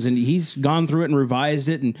 quotations, and he's gone through it and revised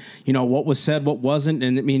it, and you know what was said, what wasn't,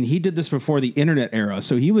 and I mean he did this before the internet era,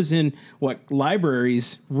 so he was in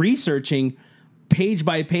libraries researching page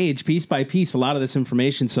by page, piece by piece, a lot of this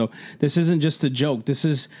information. So this isn't just a joke. This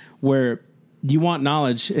is where you want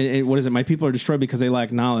knowledge. What is it? My people are destroyed because they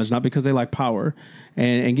lack knowledge, not because they lack power.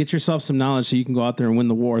 And get yourself some knowledge so you can go out there and win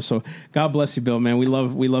the war. So God bless you, Bill, man. We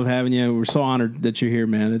love having you. We're so honored that you're here,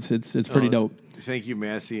 man. It's pretty dope. Thank you,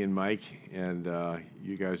 Massey and Mike, and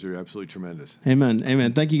you guys are absolutely tremendous.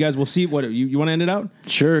 Amen. Thank you, guys. We'll see. What you want to end it out?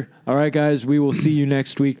 Sure. All right, guys. We will see you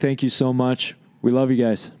next week. Thank you so much. We love you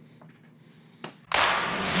guys.